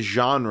it's a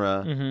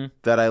genre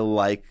that I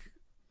like,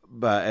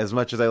 but as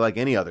much as I like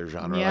any other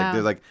genre. Yeah. Like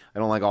there's like I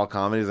don't like all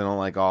comedies. I don't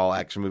like all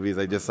action movies.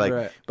 I just like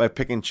Right. but I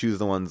pick and choose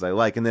the ones I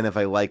like. And then if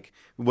I like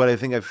what I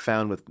think I've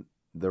found with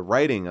the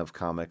writing of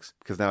comics,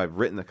 because now I've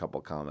written a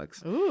couple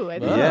comics. Ooh, I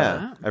didn't Yeah, know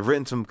that. I've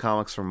written some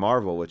comics for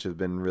Marvel, which has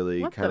been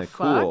really What kind the of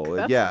cool. fuck?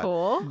 That's yeah,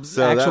 cool.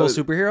 so that Actual was-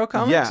 superhero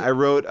comics? Yeah, I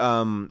wrote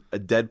a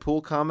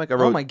Deadpool comic. I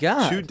wrote my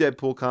God. 2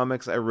 Deadpool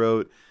comics. I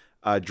wrote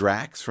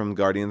Drax from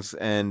Guardians,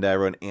 and I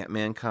wrote an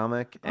Ant-Man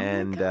comic. Oh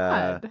and my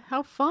God.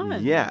 How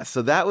fun. yeah,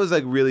 so that was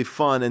like really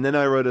fun. And then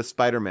I wrote a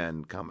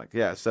Spider-Man comic.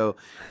 Yeah, so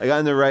I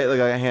got to write like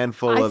a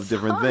handful I of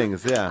different saw-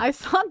 things. Yeah, I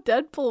saw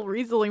Deadpool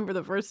recently for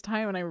the first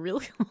time and I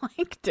really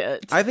liked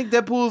it. I think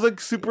Deadpool is like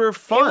super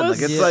fun. It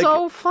was like it's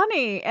so like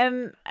funny,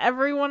 and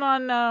everyone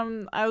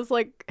on I was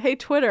like, "Hey,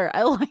 Twitter,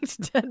 I liked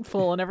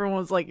Deadpool," and everyone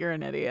was like, "You're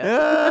an idiot."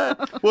 well,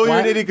 you're Why-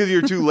 an idiot because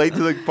you're too late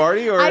to the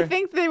party, or I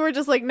think they were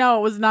just like, "No,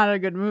 it was not a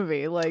good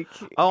movie." Like,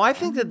 Oh, I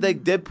think that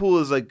like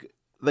Deadpool is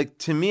like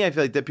to me, I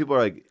feel like that people are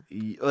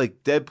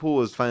like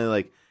Deadpool is finally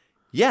like,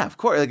 yeah, of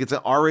course, like it's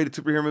an R-rated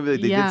superhero movie. Like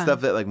they did Yeah.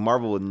 stuff that like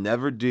Marvel would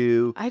never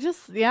do. I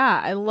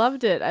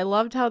loved it. I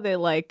loved how they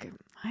like,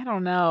 I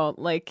don't know,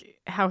 like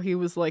how he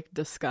was like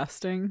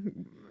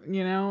disgusting.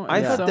 you know. I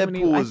in thought so Deadpool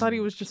many, I was- thought he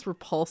was just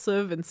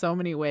repulsive in so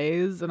many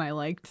ways, and I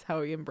liked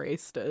how he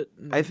embraced it.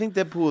 And I think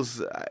Deadpool's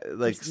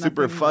like There's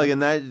super nothing,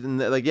 fun, and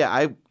like yeah,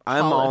 I'm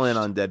all in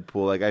on polished.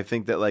 Deadpool. Like I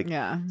think that like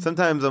Yeah.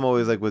 sometimes I'm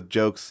always like with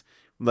jokes,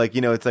 like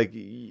you know, it's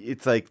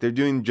like they're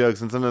doing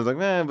jokes, and sometimes like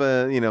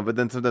but you know, but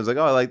then sometimes like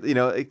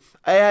I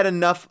I had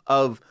enough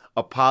of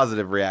a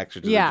positive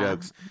reaction to the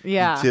jokes,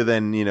 to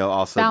then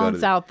also balance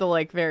go to out the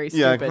like very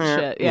Yeah, stupid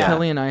shit. yeah.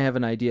 Kelly and I have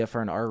an idea for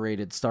an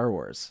R-rated Star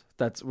Wars.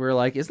 We're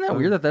like, isn't that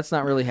weird that that's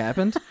not really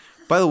happened?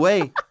 By the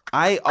way,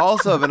 I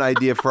also have an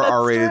idea for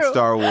R-rated true.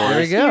 Star Wars.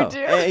 There you go. You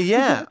do.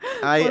 Yeah,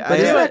 But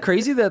isn't that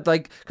crazy that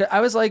like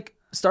I was like,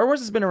 Star Wars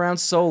has been around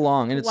so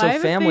long and it's Why so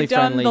haven't family they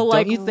done friendly. the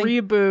like Don't you think?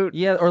 reboot?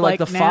 Yeah, or like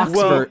the Fox, nasty-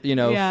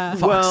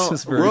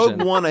 Fox's Well, version.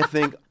 Rogue One, I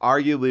think,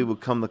 arguably would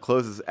come the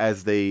closest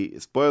as they,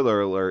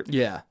 spoiler alert,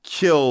 Yeah.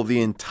 kill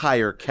the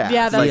entire cast.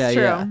 Yeah, that's Like, Yeah,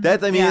 true. yeah.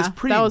 That I mean, it's Yeah,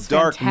 pretty that was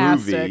dark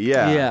fantastic. movie.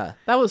 Yeah, Yeah.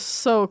 That was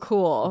so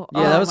cool. Yeah,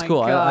 Oh that was my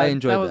cool. I God,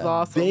 enjoyed that. Was that.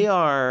 awesome. They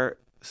are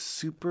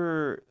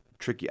super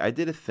tricky. I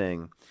did a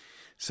thing.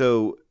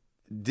 So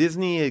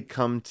Disney had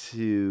come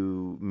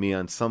to me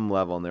on some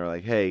level, and they were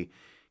like, "Hey,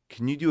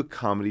 can you do a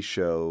comedy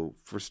show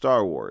for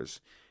Star Wars?"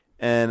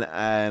 And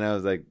I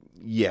was like,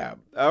 "Yeah."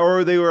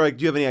 Or they were like,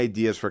 "Do you have any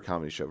ideas for a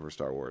comedy show for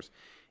Star Wars?"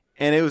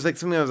 And it was like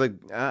something I was like,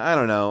 I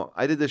don't know.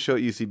 I did this show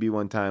at UCB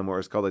one time where it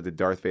was called like the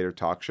Darth Vader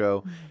Talk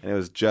Show, and it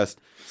was just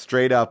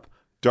straight up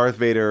Darth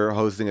Vader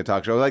hosting a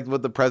talk show, like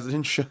what the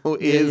President Show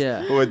is,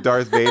 Yeah. but with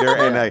Darth Vader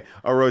and like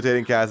a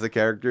rotating cast of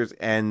characters.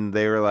 And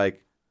they were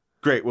like,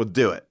 "Great, we'll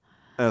do it."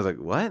 And I was like,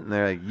 "What?" And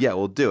they're like, "Yeah,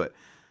 we'll do it."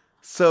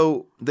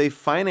 So they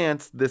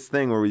financed this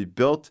thing where we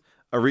built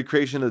a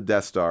recreation of the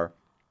Death Star.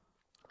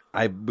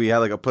 We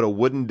had put a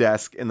wooden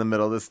desk in the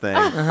middle of this thing,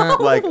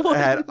 like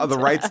had the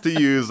rights to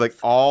use like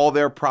all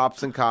their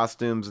props and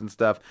costumes and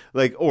stuff.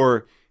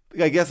 Or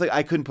I guess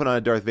I couldn't put on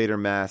a Darth Vader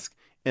mask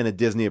in a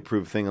Disney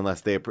approved thing unless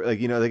they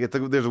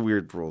there's a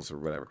weird rules or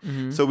whatever.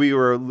 So we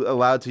were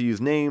allowed to use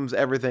names,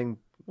 everything.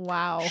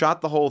 wow. Shot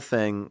the whole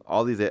thing,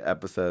 all these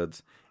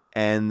episodes,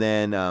 and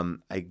then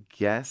I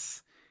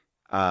guess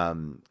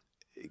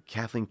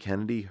Kathleen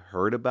Kennedy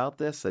heard about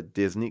this at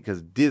Disney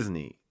because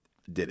Disney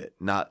did it,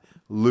 not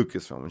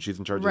Lucasfilm. And she's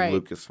in charge Right.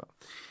 of Lucasfilm.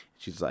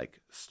 She's like,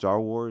 Star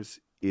Wars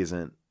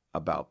isn't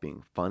about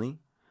being funny;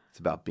 it's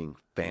about being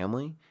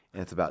family,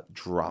 and it's about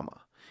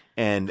drama.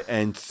 And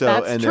so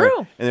That's and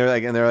true. they're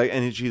like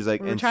and she's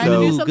like We're and trying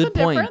so to do Ooh, something good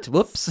point. different.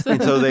 Whoops.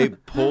 and so they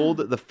pulled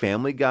the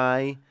Family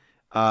Guy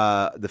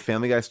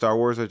Star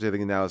Wars, which I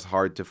think now is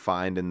hard to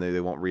find, and they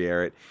won't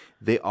re-air it.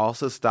 They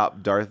also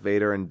stopped Darth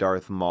Vader and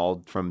Darth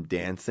Maul from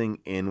dancing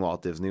in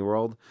Walt Disney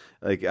World,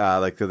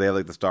 because they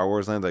have the Star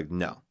Wars land. Like,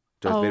 no,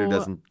 Darth Vader Oh,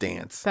 doesn't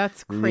dance.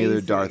 that's Neither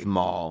crazy. Darth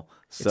Maul.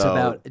 So It's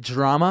about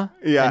drama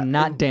and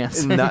not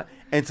dancing.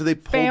 and so they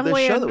pulled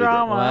Family the show and that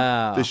drama. we did.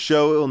 Wow. The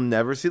show will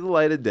never see the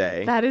light of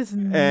day. That is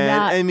nuts. And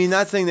I mean,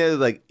 not saying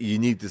that you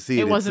need to see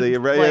it. It wasn't, It's,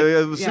 like,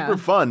 it was yeah. super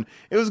fun.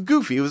 It was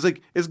goofy. It was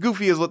as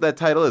goofy as what that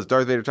title is,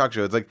 Darth Vader Talk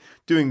Show. It's like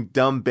doing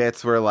dumb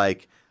bits where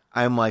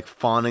I'm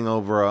fawning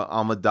over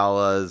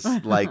Amidala's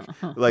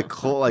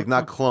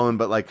not clone,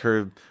 but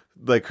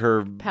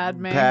her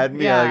Padme. Yeah.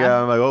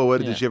 Yeah. I'm like, oh, what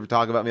did Yeah. she ever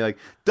talk about me? Like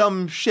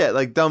dumb shit,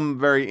 like dumb,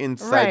 very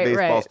inside Right,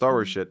 baseball right. Star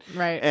Wars shit.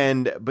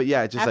 Right. But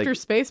yeah, it's just After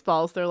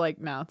Spaceballs, they're like,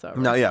 no, it's over.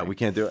 no, yeah, Sorry. we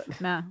can't do it.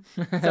 Nah,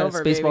 it's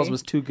over, Spaceballs baby.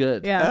 was too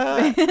good.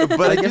 Yeah.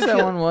 But I I guess do that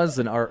feel- one was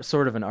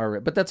sort of an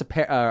R, but that's a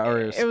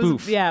It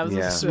spoof. was, yeah, it was Yeah.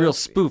 a It's a spoof. real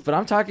spoof. But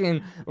I'm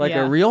talking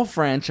Yeah. a real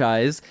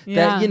franchise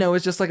Yeah. that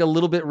is just a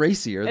little bit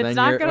racier It's than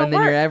not gonna your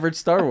work. average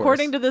Star Wars.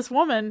 According to this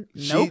woman,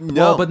 nope. No.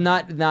 Well, but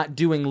not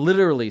doing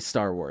literally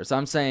Star Wars.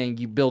 I'm saying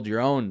you build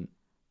your own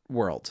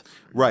world.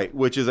 Right,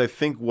 which is I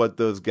think what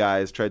those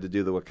guys tried to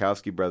do, the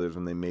Wachowski brothers,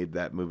 when they made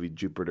that movie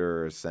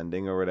Jupiter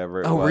Ascending or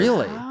whatever. It Oh, was.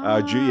 really?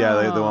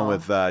 The one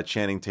with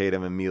Channing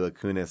Tatum and Mila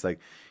Kunis. Was it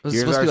here's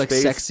supposed to our be like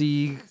space.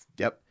 sexy,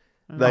 Yep.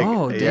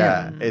 Oh,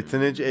 yeah, damn. it's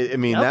I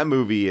mean, Yep. that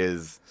movie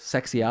is.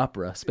 sexy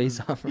opera, space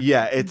opera?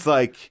 Yeah, it's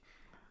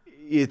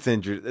it's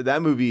interesting.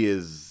 That movie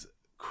is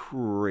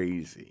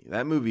crazy.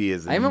 That movie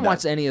is. I haven't nuts.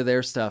 watched any of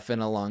their stuff in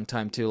a long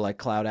time too, like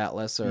Cloud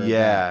Atlas or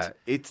Yeah, that.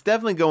 it's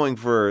definitely going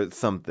for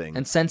something.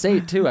 And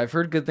Sense8 too. I've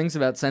heard good things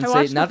about I Sense8.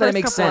 watched Not the that first it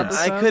makes couple sense.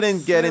 I episodes.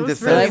 couldn't get It into was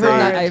But really I've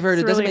heard, hard. I've heard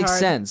it It's doesn't really make hard.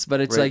 sense,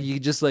 but it's Right. like you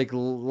just let it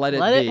Let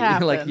it be.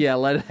 happen.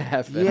 let it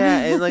happen. Yeah,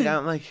 and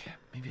I'm like,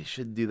 maybe I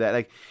should do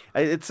that.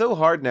 It's so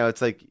hard now.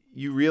 It's like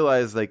you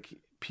realize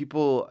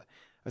people. I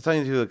was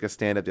talking to a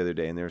stand-up the other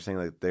day, and they were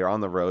saying they're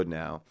on the road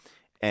now,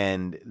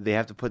 and they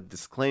have to put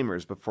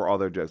disclaimers before all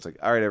their jokes. Like,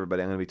 all right,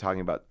 everybody, I'm going to be talking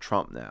about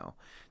Trump now,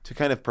 to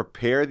kind of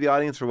prepare the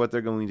audience for what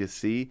they're going to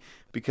see.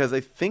 Because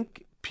I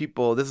think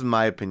people. This is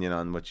my opinion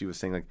on what she was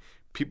saying.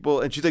 People,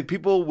 and she's like,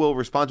 people will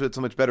respond to it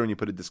so much better when you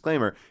put a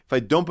disclaimer. If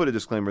I don't put a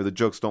disclaimer, the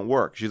jokes don't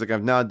work. She's like,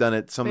 I've now done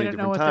it so They many don't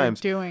know different what they're times.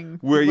 doing,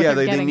 Where what yeah,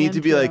 they're they getting need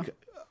to be into. like,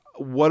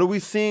 what are we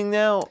seeing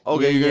now?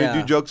 Okay, you're Yeah.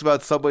 gonna do jokes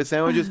about Subway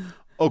sandwiches.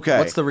 Okay,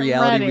 What's the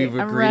reality ready. we've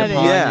I'm agreed ready.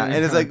 upon? yeah,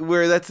 and it's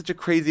where that's such a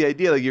crazy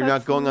idea. Like you're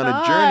That's not going on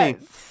a journey.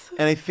 nuts.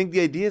 And I think the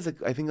idea is like,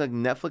 I think like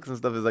Netflix and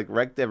stuff is like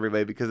wrecked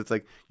everybody because it's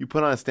like you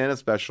put on a stand-up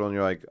special and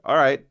you're like, all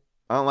right,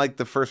 I don't like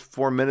the first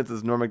 4 minutes of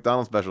this Norm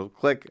Macdonald special.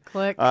 Click.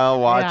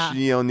 I'll watch,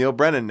 Neil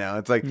Brennan now.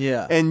 It's like,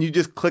 and you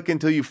just click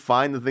until you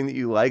find the thing that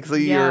you like. So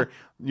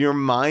your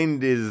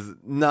mind is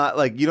not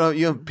like, you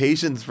have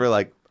patience for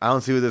like, I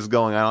don't see where this is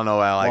going. I don't know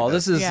why I like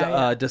this is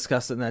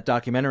discussed in that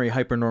documentary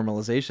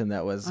Hypernormalization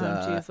that was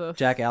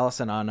Jack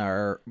Allison on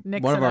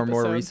one of our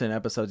more recent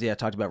episodes. Yeah,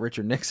 talked about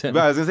Richard Nixon.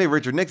 I was going to say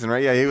Richard Nixon,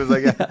 right? Yeah, he was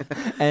like...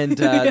 And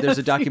there's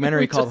a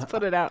documentary called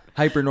put it out.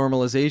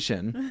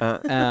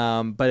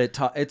 Hypernormalization. But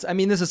it's I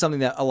mean, this is something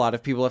that a lot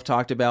of people have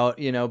talked about,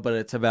 but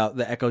it's about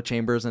the echo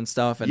chambers and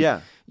stuff.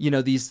 And,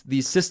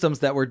 these systems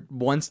that were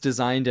once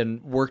designed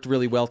and worked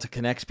really well to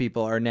connect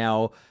people are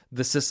now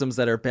the systems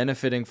that are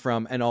benefiting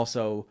from and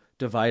also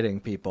dividing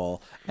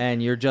people,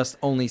 and you're just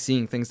only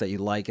seeing things that you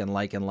like and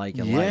like and like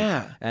and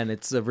like, and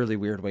it's a really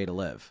weird way to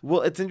live.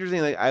 Well, it's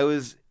interesting. Like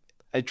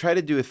I try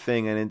to do a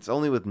thing, and it's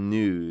only with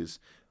news,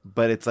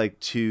 but it's like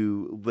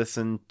to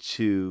listen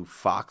to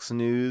Fox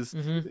News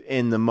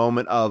in the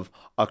moment of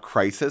a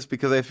crisis,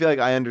 because I feel like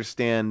I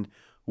understand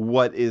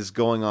what is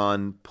going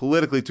on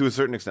politically to a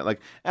certain extent.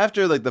 Like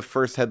after like the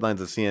first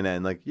headlines of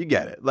CNN, like you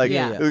get it. Like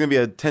there's going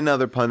to be 10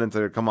 other pundits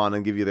that are come on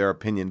and give you their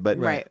opinion, but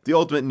the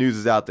ultimate news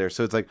is out there.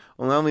 So it's like,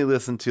 well, let me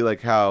listen to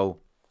like how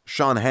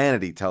Sean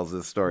Hannity tells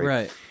this story.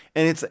 Right.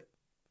 And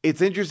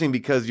it's interesting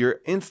because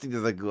your instinct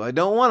is like, well, I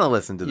don't want to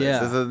listen to this. Yeah.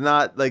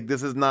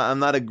 This is not, I'm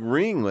not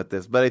agreeing with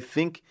this, but I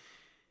think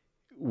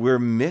we're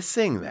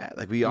missing that.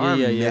 Like we are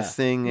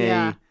missing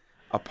a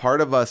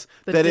part of us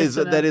that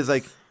is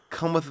like,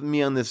 come with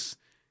me on this.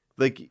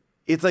 Like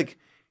it's like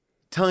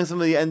telling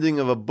somebody the ending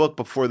of a book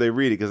before they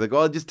read it, because like,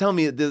 oh, just tell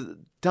me,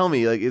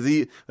 like, is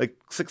he like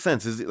Sixth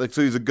Sense? Is he like,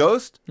 so he's a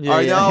ghost? All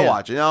right, I'll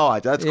watch it.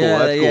 That's cool.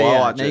 I'll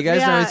watch now it. You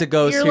guys know he's a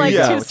ghost. You're Here like you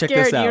go. too Check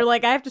scared. this out. You're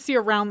like, I have to see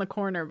around the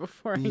corner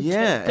before I get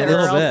there, a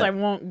little or else bit. I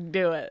won't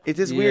do it. It's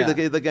just weird.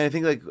 Like I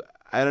think like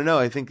I don't know.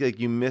 I think like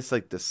you miss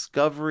like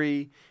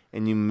discovery,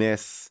 and you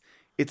miss.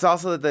 It's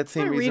also that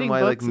same reason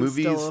why like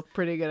movies. Is still a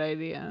pretty good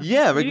idea.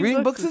 Yeah, like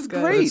reading books is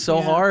good. great. It's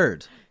so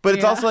hard. But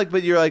it's also like,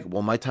 but you're like,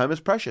 well, my time is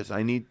precious.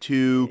 I need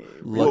to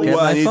look at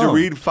my I need phone. to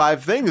read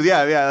 5 things.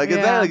 Yeah. Like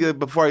that, like,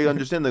 before I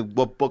understand like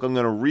what book I'm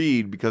going to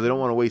read, because I don't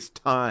want to waste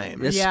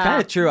time. It's kind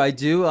of true. I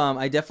do.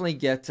 I definitely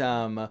get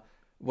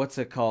what's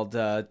it called?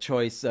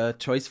 Choice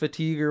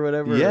fatigue or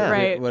whatever. Yeah.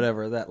 Right.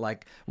 Whatever that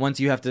like. Once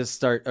you have to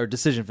start, or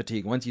decision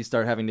fatigue. Once you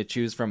start having to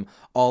choose from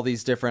all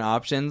these different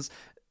options,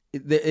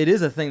 it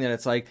is a thing that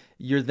it's like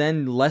you're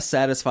then less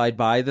satisfied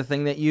by the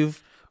thing that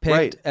you've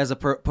picked, as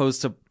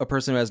opposed to a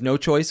person who has no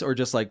choice or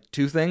just like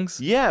 2 things.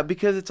 Yeah,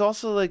 because it's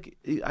also like,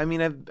 I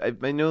mean,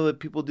 I know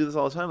that people do this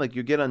all the time. Like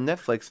you get on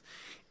Netflix,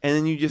 and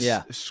then you just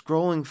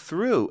scrolling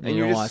through, and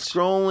you're just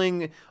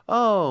scrolling.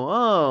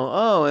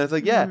 Oh, and it's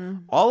like,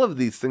 all of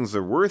these things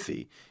are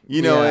worthy,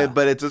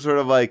 but it's a sort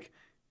of like,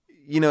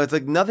 it's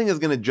like nothing is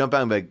going to jump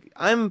out and be like,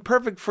 I'm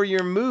perfect for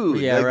your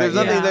mood. Yeah, like, right,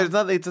 there's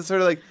nothing. It's a sort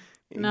of like,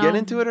 get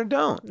into it or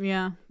don't.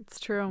 Yeah, it's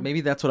true.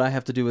 Maybe that's what I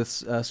have to do with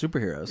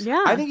superheroes.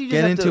 Yeah, I think you just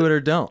get have into to, it or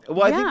don't.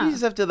 Well, I think you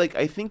just have to like.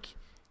 I think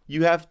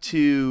you have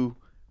to.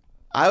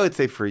 I would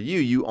say for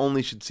you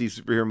only should see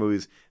superhero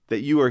movies that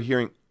you are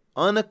hearing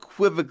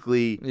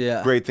unequivocally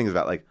great things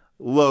about, like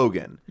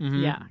Logan,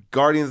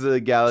 Guardians of the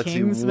Galaxy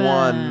Kingsman.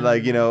 1,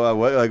 like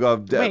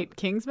wait,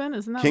 Kingsman,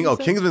 isn't that?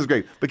 Kingsman's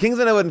great, but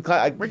Kingsman I wouldn't.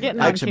 We're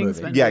getting on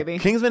Kingsman, baby.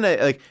 Kingsman.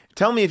 Like,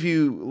 tell me if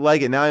you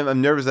like it. Now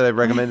I'm nervous that I've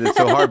recommended it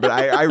so hard, but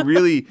I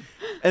really.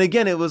 And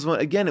again, it was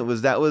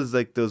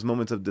like those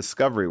moments of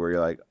discovery where you're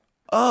like,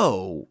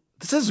 oh,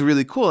 this is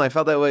really cool. And I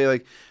felt that way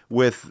like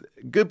with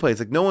Good Place.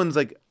 Like no one's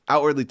like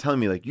outwardly telling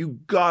me like you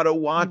gotta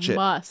watch it.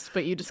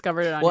 But you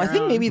discovered it on your own. I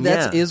think maybe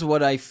that is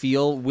what I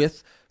feel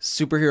with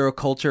superhero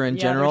culture in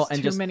general, there's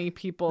and too many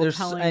people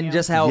telling and you.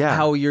 just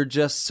how you're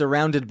just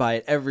surrounded by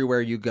it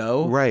everywhere you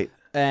go, right?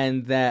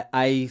 And that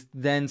I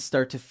then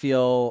start to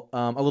feel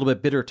a little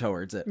bit bitter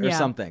towards it or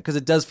something, because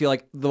it does feel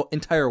like the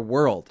entire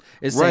world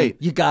is saying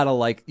you gotta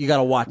watch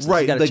this,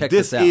 you gotta check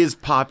this out. This is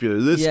popular.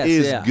 This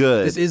is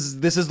good.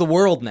 This is the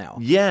world now.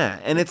 Yeah,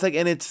 and it's like,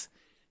 and it's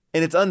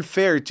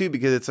unfair too,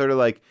 because it's sort of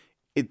like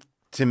it.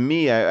 To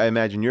me, I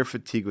imagine your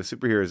fatigue with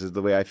superheroes is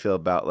the way I feel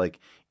about like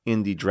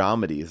indie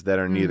dramedies that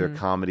are neither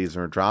comedies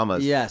nor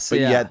dramas. Yes, but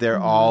yet they're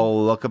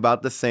all look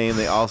about the same.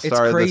 They all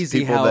star. It's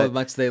crazy people how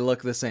much they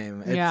look the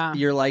same.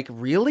 You're like,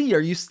 really? Are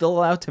you still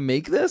allowed to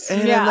make this?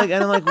 And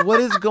I'm like, what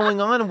is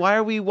going on? Why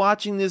are we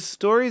watching these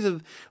stories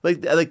of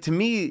like to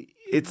me?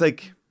 It's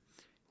like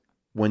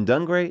when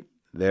done great,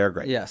 they're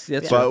great. Yes,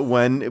 that's but true.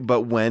 when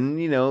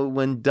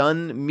when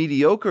done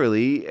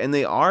mediocrely, and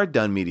they are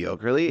done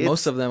mediocrely,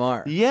 most of them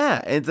are.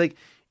 Yeah, and it's like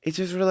it's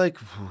just sort of like.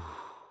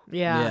 It's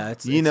like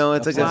I've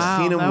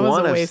seen him that was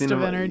one. a I've waste seen of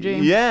him. energy.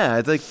 Yeah,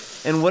 it's like,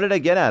 and what did I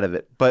get out of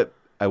it? But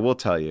I will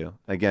tell you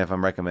again, if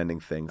I'm recommending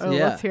things,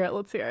 let's hear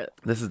it.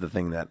 This is the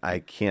thing that I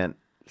can't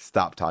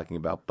stop talking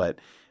about, but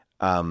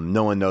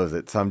no one knows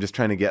it. So I'm just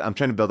trying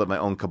to build up my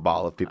own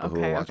cabal of people who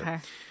will watch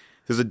it.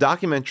 There's a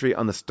documentary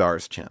on the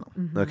Stars channel.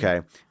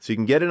 Okay, so you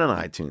can get it on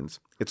iTunes.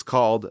 It's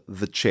called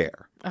The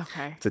Chair.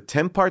 Okay. It's a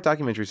 10-part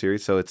documentary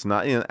series, so it's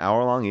not an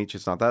hour long each.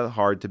 It's not that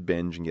hard to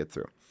binge and get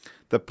through.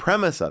 The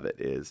premise of it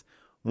is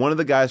one of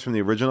the guys from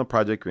the original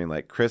Project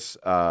Greenlight, Chris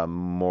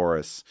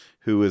Morris,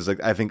 who is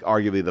like I think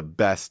arguably the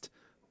best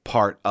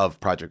part of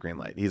Project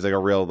Greenlight. He's like a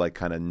real like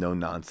kind of no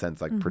nonsense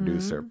like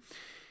producer.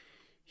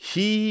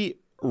 He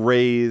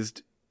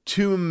raised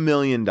 $2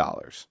 million,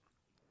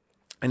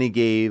 and he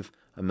gave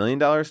 $1 million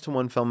to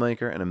one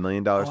filmmaker and $1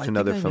 million to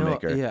another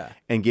filmmaker,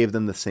 and gave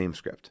them the same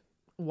script.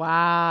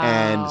 Wow.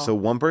 And so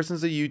one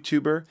person's a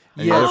YouTuber.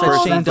 And Yeah, the it's other like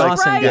person's Shane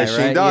Dawson right. guy, Yeah, Shane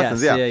right?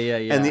 Dawson's, Yes, yeah.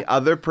 yeah. And the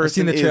other person I've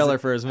seen the is- trailer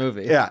for his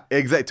movie. Yeah,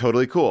 exactly.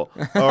 Totally cool,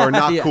 or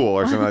not Yeah. cool,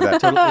 or something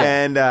like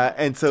that.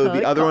 And so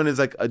Totally the other cool. one is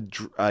like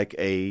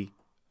a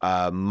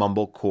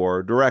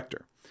mumblecore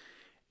director,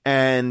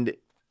 and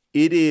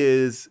it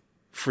is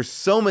for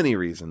so many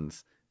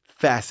reasons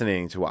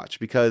fascinating to watch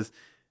because.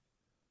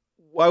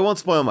 Well, I won't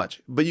spoil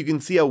much, but you can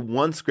see how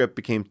one script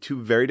became two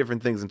very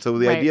different things. And so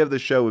the Right. idea of the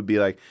show would be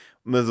like,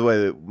 this is the way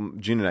that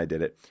June and I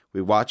did it.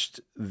 We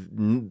watched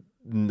 9,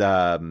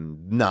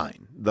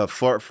 the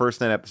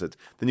first 9 episodes.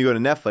 Then you go to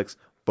Netflix.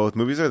 Both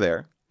movies are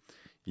there.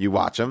 You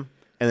watch them.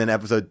 And then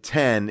episode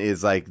 10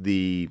 is like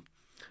the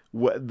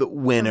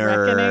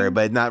winner, reckoning?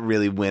 but not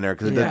really winner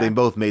because Yeah. they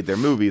both made their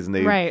movies and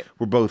they Right.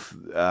 were both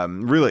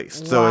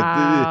released. So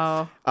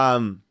Wow.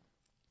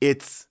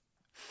 it's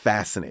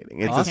fascinating.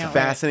 It's Awesome. just Can't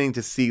wait. fascinating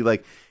to see,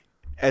 like,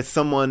 as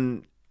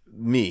someone,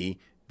 me,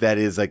 that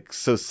is like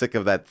so sick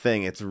of that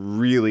thing, it's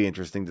really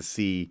interesting to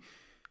see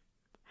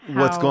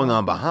what's How- going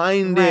on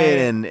behind Right. it,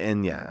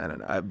 and yeah, I don't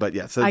know, but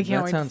yeah, so I can't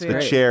That wait to sounds see the it.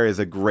 great. Chair is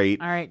a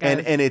great, All right,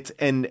 and guys.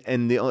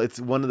 it's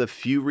one of the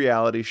few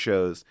reality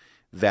shows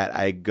that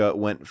I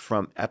went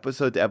from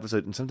episode to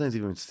episode, and sometimes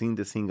even scene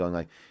to scene, going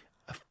like,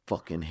 I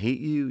fucking hate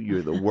you,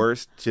 you're the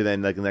worst, to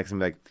then like the next time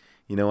like,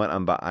 you know what,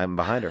 I'm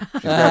behind her.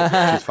 She's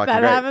great. She's fucking That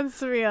great. happens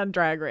to me on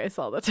Drag Race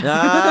all the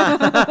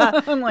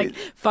time. I'm like,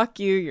 fuck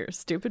you, you're a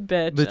stupid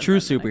bitch. The And true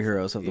then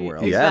superheroes of the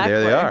world. Yeah,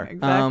 there they are.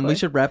 Exactly. We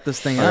should wrap this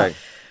thing All up. right.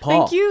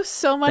 Paul, Thank you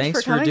so much thanks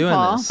for for coming, doing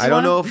Paul. this. I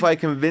don't know if I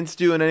convinced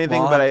you in anything,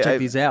 Well, I'll but have to I check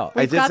these out.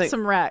 We've did got think-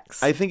 some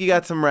Rex. I think you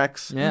got some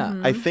Rex. Yeah.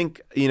 Mm-hmm. I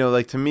think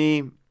like to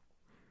me,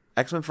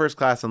 X-Men First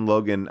Class and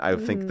Logan. I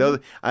Mm-hmm. think those.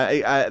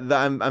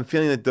 I'm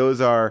feeling that those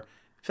are.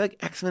 I feel like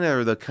X-Men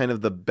are the kind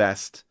of the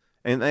best.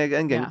 And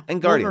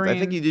Guardians. Wolverine. I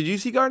think did you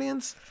see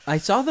Guardians? I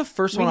saw the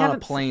first We one on a haven't-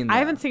 plane. I though.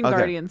 haven't seen Okay.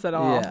 Guardians at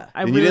all. Yeah.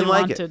 I And you really didn't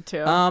like it? wanted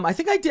to. I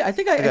think I did. I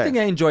think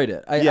I enjoyed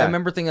it. I Yeah.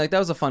 remember thinking like that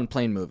was a fun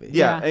plane movie.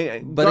 Yeah, Yeah.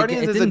 but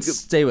Guardians it is didn't a good,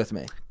 stay with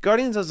me.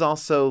 Guardians is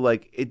also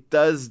like it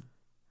does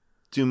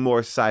do more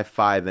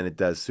sci-fi than it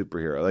does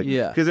superhero. Like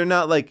Yeah. because they're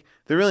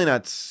really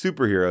not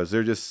superheroes.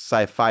 They're just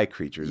sci-fi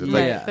creatures. It's Yeah.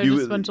 like They're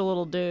just a bunch of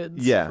little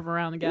dudes Yeah. from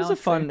around the It was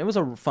galaxy.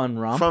 a fun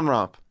romp. fun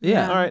romp.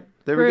 Yeah. All right.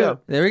 There we Rude. go.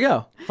 There we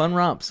go. Fun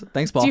romps.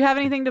 Thanks, Paul. Do you have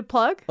anything to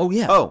plug? Oh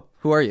yeah. Oh.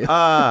 Who are you?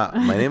 My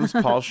name is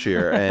Paul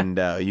Shear, and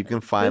you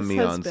can find This me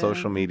has on been-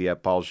 social media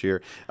at Paul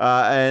Shear.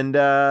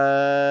 Depending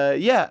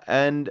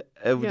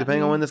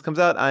on when this comes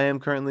out, I am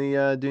currently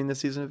doing this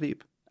season of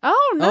Veep.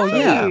 Oh, nice. Oh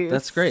yeah,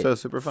 that's great. So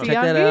super fun. See Check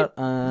on that Veep? out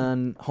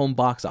on home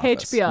box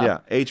office. HBO. Yeah,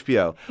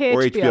 HBO Hey,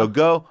 or HBO. HBO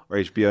Go or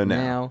HBO Now.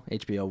 Now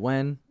HBO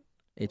when,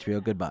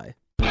 HBO goodbye.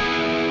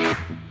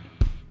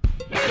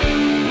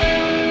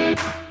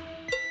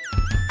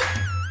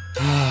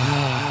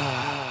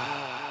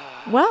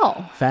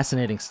 Well,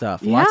 Fascinating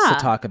stuff. Lots Yeah. to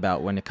talk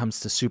about when it comes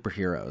to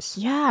superheroes.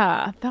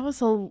 yeah, that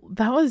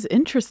was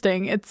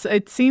interesting.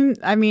 It seemed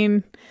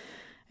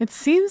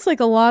like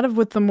a lot of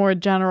with the more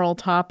general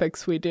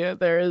topics we do,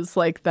 there is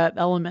like that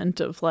element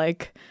of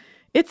like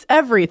it's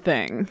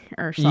everything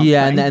or something.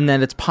 Yeah, and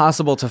then it's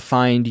possible to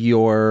find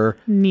your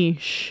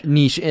niche.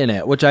 niche in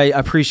it, which I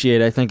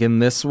appreciate, I think, in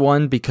this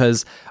one,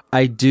 because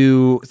I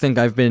do think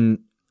I've been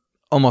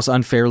almost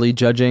unfairly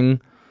judging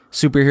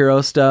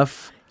superhero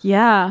stuff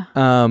Yeah.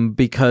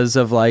 because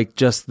of like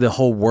just the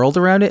whole world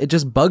around it. It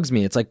just bugs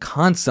me. It's like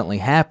constantly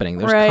happening.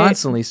 There's Right.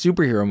 constantly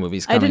superhero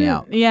movies coming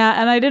out. Yeah,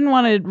 and I didn't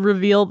want to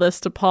reveal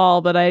this to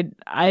Paul, but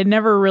I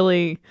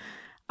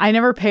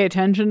never pay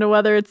attention to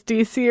whether it's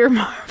DC or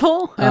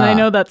Marvel, and I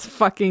know that's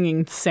fucking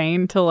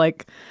insane to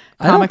like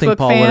I don't comic think book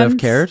Paul fans. would have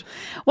cared.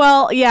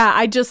 Well, yeah,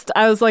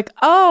 I was like,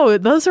 oh,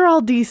 those are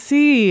all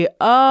DC.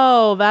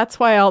 Oh, that's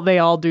why they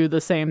all do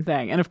the same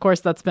thing. And of course,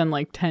 that's been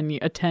like 10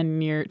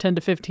 to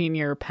 15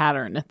 year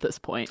pattern at this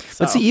point.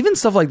 So. But see, even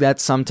stuff like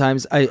that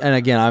sometimes. I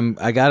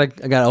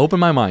gotta open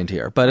my mind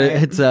here. But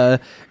it's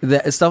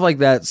stuff like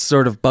that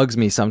sort of bugs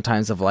me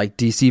sometimes. Of like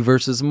DC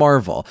versus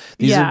Marvel.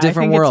 These Yeah, are I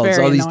different think it's worlds.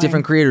 very All these annoying.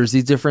 different creators.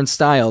 These different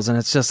styles, and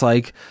it's just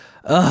like,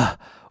 ugh.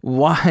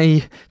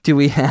 why do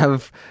we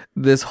have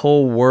this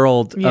whole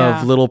world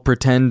Yeah. of little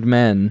pretend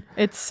men?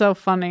 It's so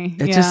funny.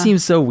 It just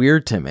seems so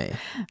weird to me.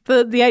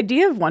 The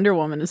idea of Wonder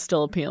Woman is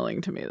still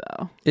appealing to me,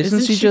 though.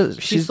 Isn't she just-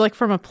 She's she's- like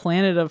from a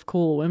planet of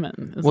cool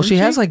women. Well, isn't she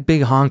has like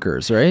big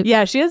honkers, right?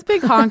 Yeah, she has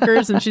big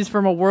honkers, and she's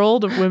from a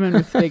world of women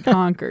with big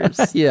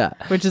honkers. Yeah.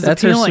 Which is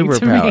That's her appealing to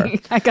superpower.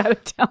 me. I gotta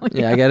tell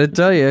you. Yeah, I gotta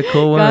tell you,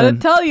 cool Gotta women.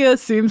 tell you,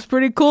 seems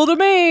pretty cool to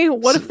me.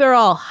 What if they're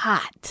all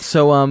hot?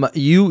 So,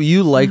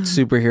 you liked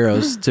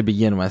superheroes to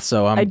begin with,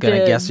 so I'm I gonna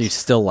did. guess you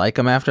still like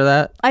them after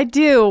that. I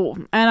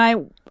do,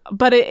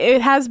 but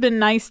it has been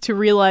nice to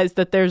realize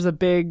that there's a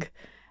big.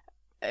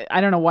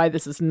 I don't know why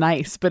this is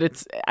nice,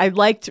 but I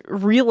liked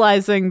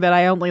realizing that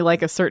I only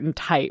like a certain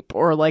type,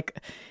 or like,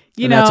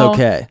 you And know, that's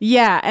okay.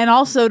 Yeah, and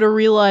also to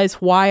realize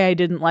why I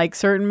didn't like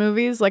certain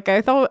movies. Like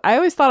I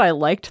always thought I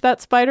liked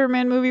that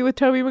Spider-Man movie with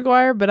Tobey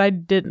Maguire, but I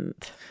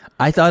didn't.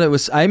 I thought it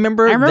was. I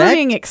remember that,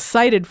 being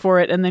excited for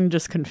it and then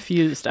just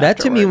confused. that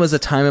to me afterwards. was a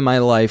time in my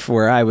life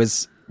where I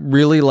was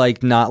really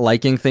like not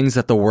liking things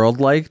that the world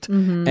liked,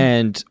 Mm-hmm.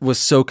 and was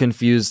so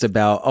confused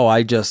about,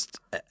 I just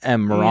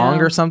am wrong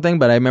Yeah. or something.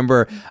 But I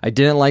remember I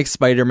didn't like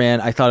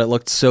Spider-Man. I thought it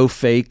looked so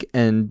fake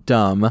and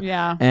dumb.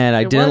 Yeah, And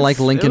I it didn't was- like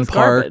it Linkin was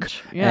Park.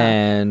 garbage. Yeah.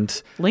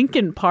 And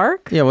Linkin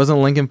Park, yeah, wasn't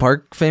Linkin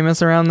Park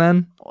famous around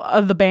then?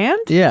 the band.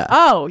 Yeah.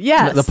 Oh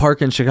yes. The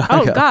park in Chicago.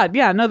 Oh God,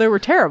 yeah, no, they were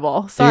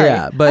terrible. Sorry.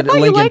 Yeah, but I thought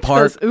you Linkin liked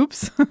Park- those.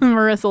 Oops,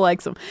 Marissa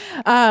likes them.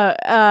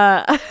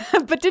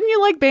 But didn't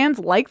you like bands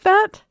like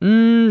that?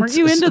 Weren't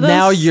you into those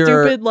now you're-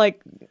 stupid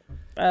like?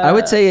 I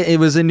would say it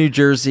was in New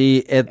Jersey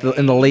in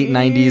the late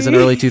 90s and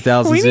early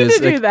 2000s. We It need was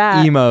to do like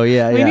that. Emo,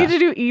 yeah. We need to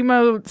do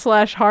emo /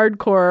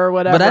 hardcore or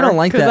whatever. But I don't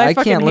like 'cause that. I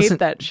fucking can't hate listen-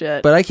 that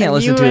shit. but I can't And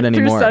listen you to it went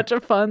through anymore. Such a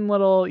fun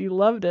little. You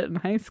loved it in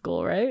high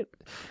school, right?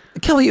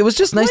 Kelly, it was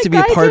just nice to be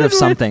Like a I part did of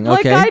something, with,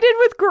 okay? Like I did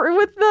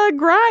with the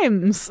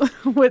Grimes,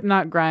 with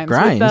not Grimes,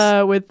 Grimes?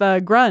 with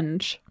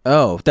grunge.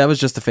 Oh, that was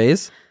just a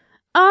phase?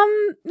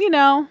 You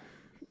know,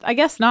 I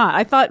guess not.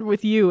 I thought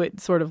with you it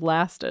sort of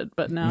lasted,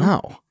 but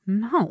no.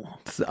 No.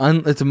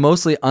 It's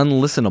mostly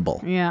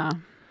unlistenable. Yeah.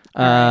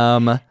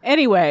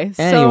 Anyways.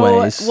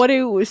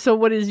 So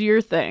what is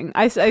your thing?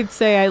 I'd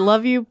say I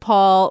love you,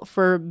 Paul,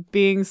 for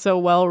being so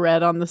well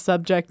read on the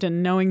subject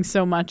and knowing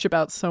so much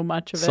about so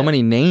much of it. So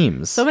many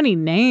names. So many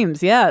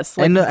names, yes.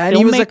 Like And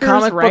he was a filmmakers,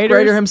 comic book writers,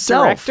 writer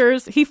himself.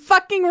 Directors. He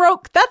fucking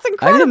wrote. That's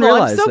incredible.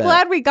 realize I'm so that.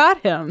 glad we got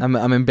him.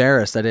 I'm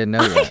embarrassed. I didn't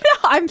know that.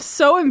 I'm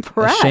so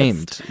impressed.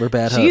 Ashamed. We're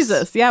bad hosts.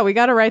 Jesus. Yeah, we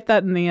got to write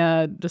that in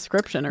the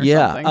description or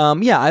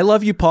something. I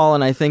love you, Paul,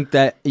 and I think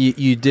that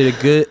you did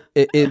a good.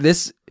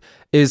 This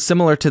is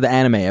similar to the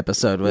anime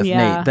episode with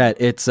Nate. That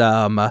it's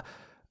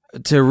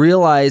to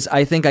realize.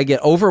 I think I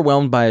get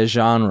overwhelmed by a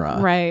genre,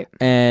 Right.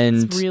 And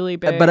It's really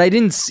big. But I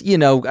didn't.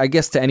 I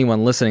guess to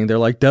anyone listening, they're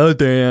like, "Duh,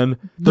 Dan,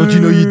 don't you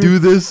know you do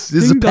this?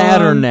 This is a Ding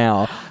pattern dong."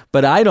 now."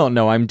 But I don't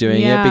know I'm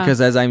doing Yeah. it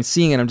because as I'm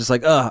seeing it, I'm just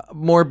like,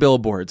 more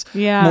billboards,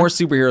 Yeah. more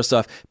superhero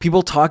stuff.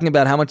 People talking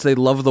about how much they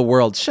love the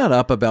world. Shut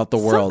up about the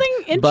world.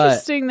 Something But-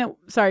 interesting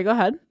sorry, go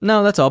ahead.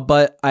 no, that's all.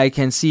 But I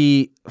can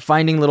see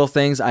finding little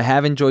things. I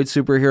have enjoyed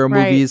superhero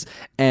Right. movies,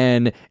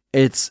 and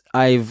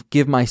I've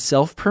give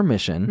myself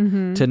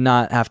permission to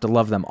not have to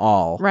love them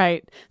all.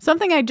 Right.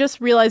 Something I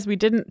just realized we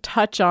didn't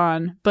touch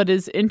on, but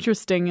is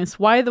interesting, is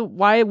why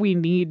we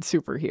need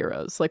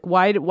superheroes. Like,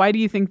 why do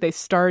you think they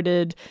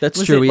started? That's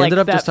Was true. it We like ended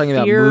up that just talking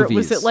about fear- movies.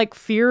 Was it like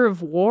fear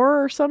of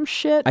war or some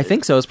shit? I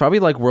think so. It's probably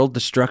like world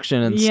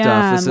destruction and yeah,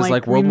 stuff. This and, is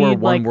like we World War need,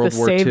 One, like, World the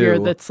War savior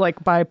Two. that's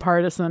like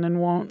bipartisan and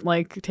won't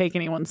like take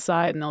anyone's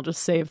side, and they'll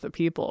just save the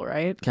people,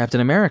 right? Captain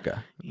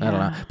America. I don't know.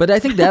 Yeah. But I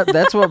think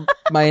that's what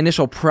my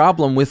initial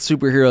problem with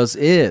superheroes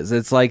is.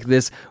 It's like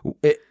this.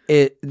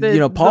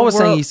 Paul was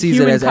saying he sees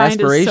it as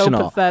humankind is so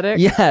aspirational. pathetic.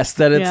 Yes,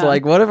 that it's Yeah.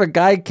 like, what if a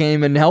guy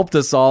came and helped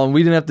us all and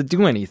we didn't have to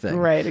do anything?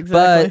 Right,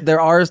 exactly. But there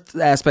are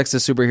aspects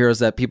of superheroes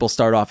that people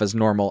start off as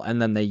normal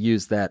and then they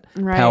use that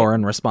Right. power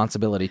and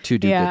responsibility to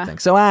do Yeah. good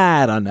things. So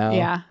I don't know.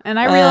 Yeah, and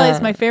I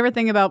realized my favorite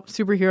thing about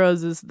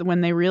superheroes is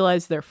when they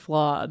realize they're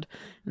flawed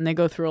and they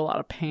go through a lot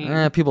of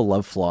pain. People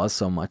love flaws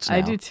so much now.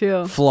 I do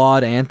too.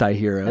 Flawed I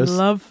anti-heroes.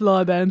 love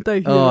flawed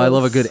anti-heroes. Oh, I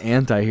love a good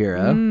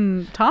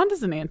anti-hero. Tond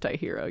is an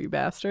anti-hero, you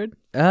bastard.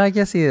 I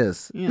guess he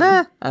is. Yeah.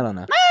 Nah, I don't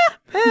know.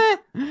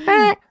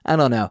 I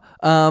don't know.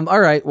 All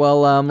right.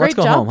 Well, let's Great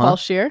go job, home, huh? Paul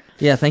Scheer.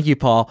 Yeah, thank you,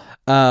 Paul.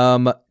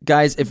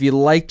 Guys, if you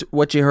liked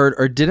what you heard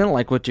or didn't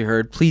like what you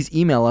heard, please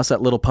email us at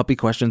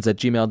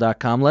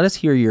littlepuppyquestions@gmail.com. Let us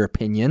hear your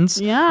opinions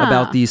Yeah.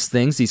 about these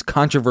things, these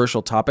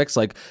controversial topics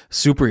like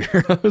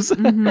superheroes.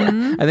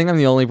 I think I'm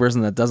the only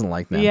person that doesn't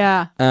like them.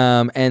 Yeah.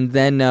 And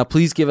then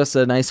please give us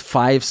a nice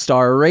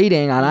 5-star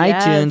rating on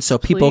Yes, iTunes so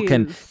people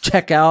can please.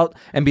 check out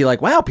and be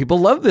like, wow, people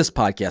love this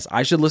podcast.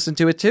 I should listen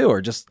to it too,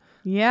 or just...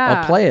 Yeah.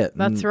 I'll play it.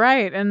 That's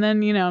right. And then,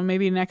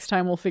 maybe next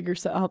time we'll figure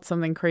out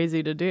something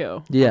crazy to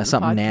do. Yeah, on the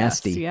something podcast.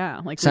 nasty. Yeah,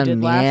 like we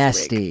Something did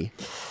last week. nasty.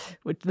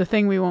 Which, the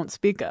thing we won't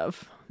speak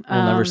of.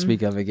 We'll never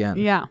speak of again.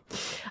 Yeah.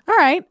 All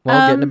right.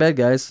 Well, get into bed,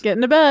 guys. Get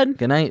into bed.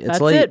 Good night. It's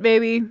That's late. it,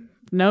 baby.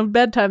 No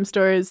bedtime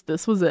stories.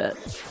 This was it.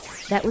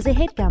 That was a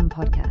HeadGum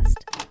podcast.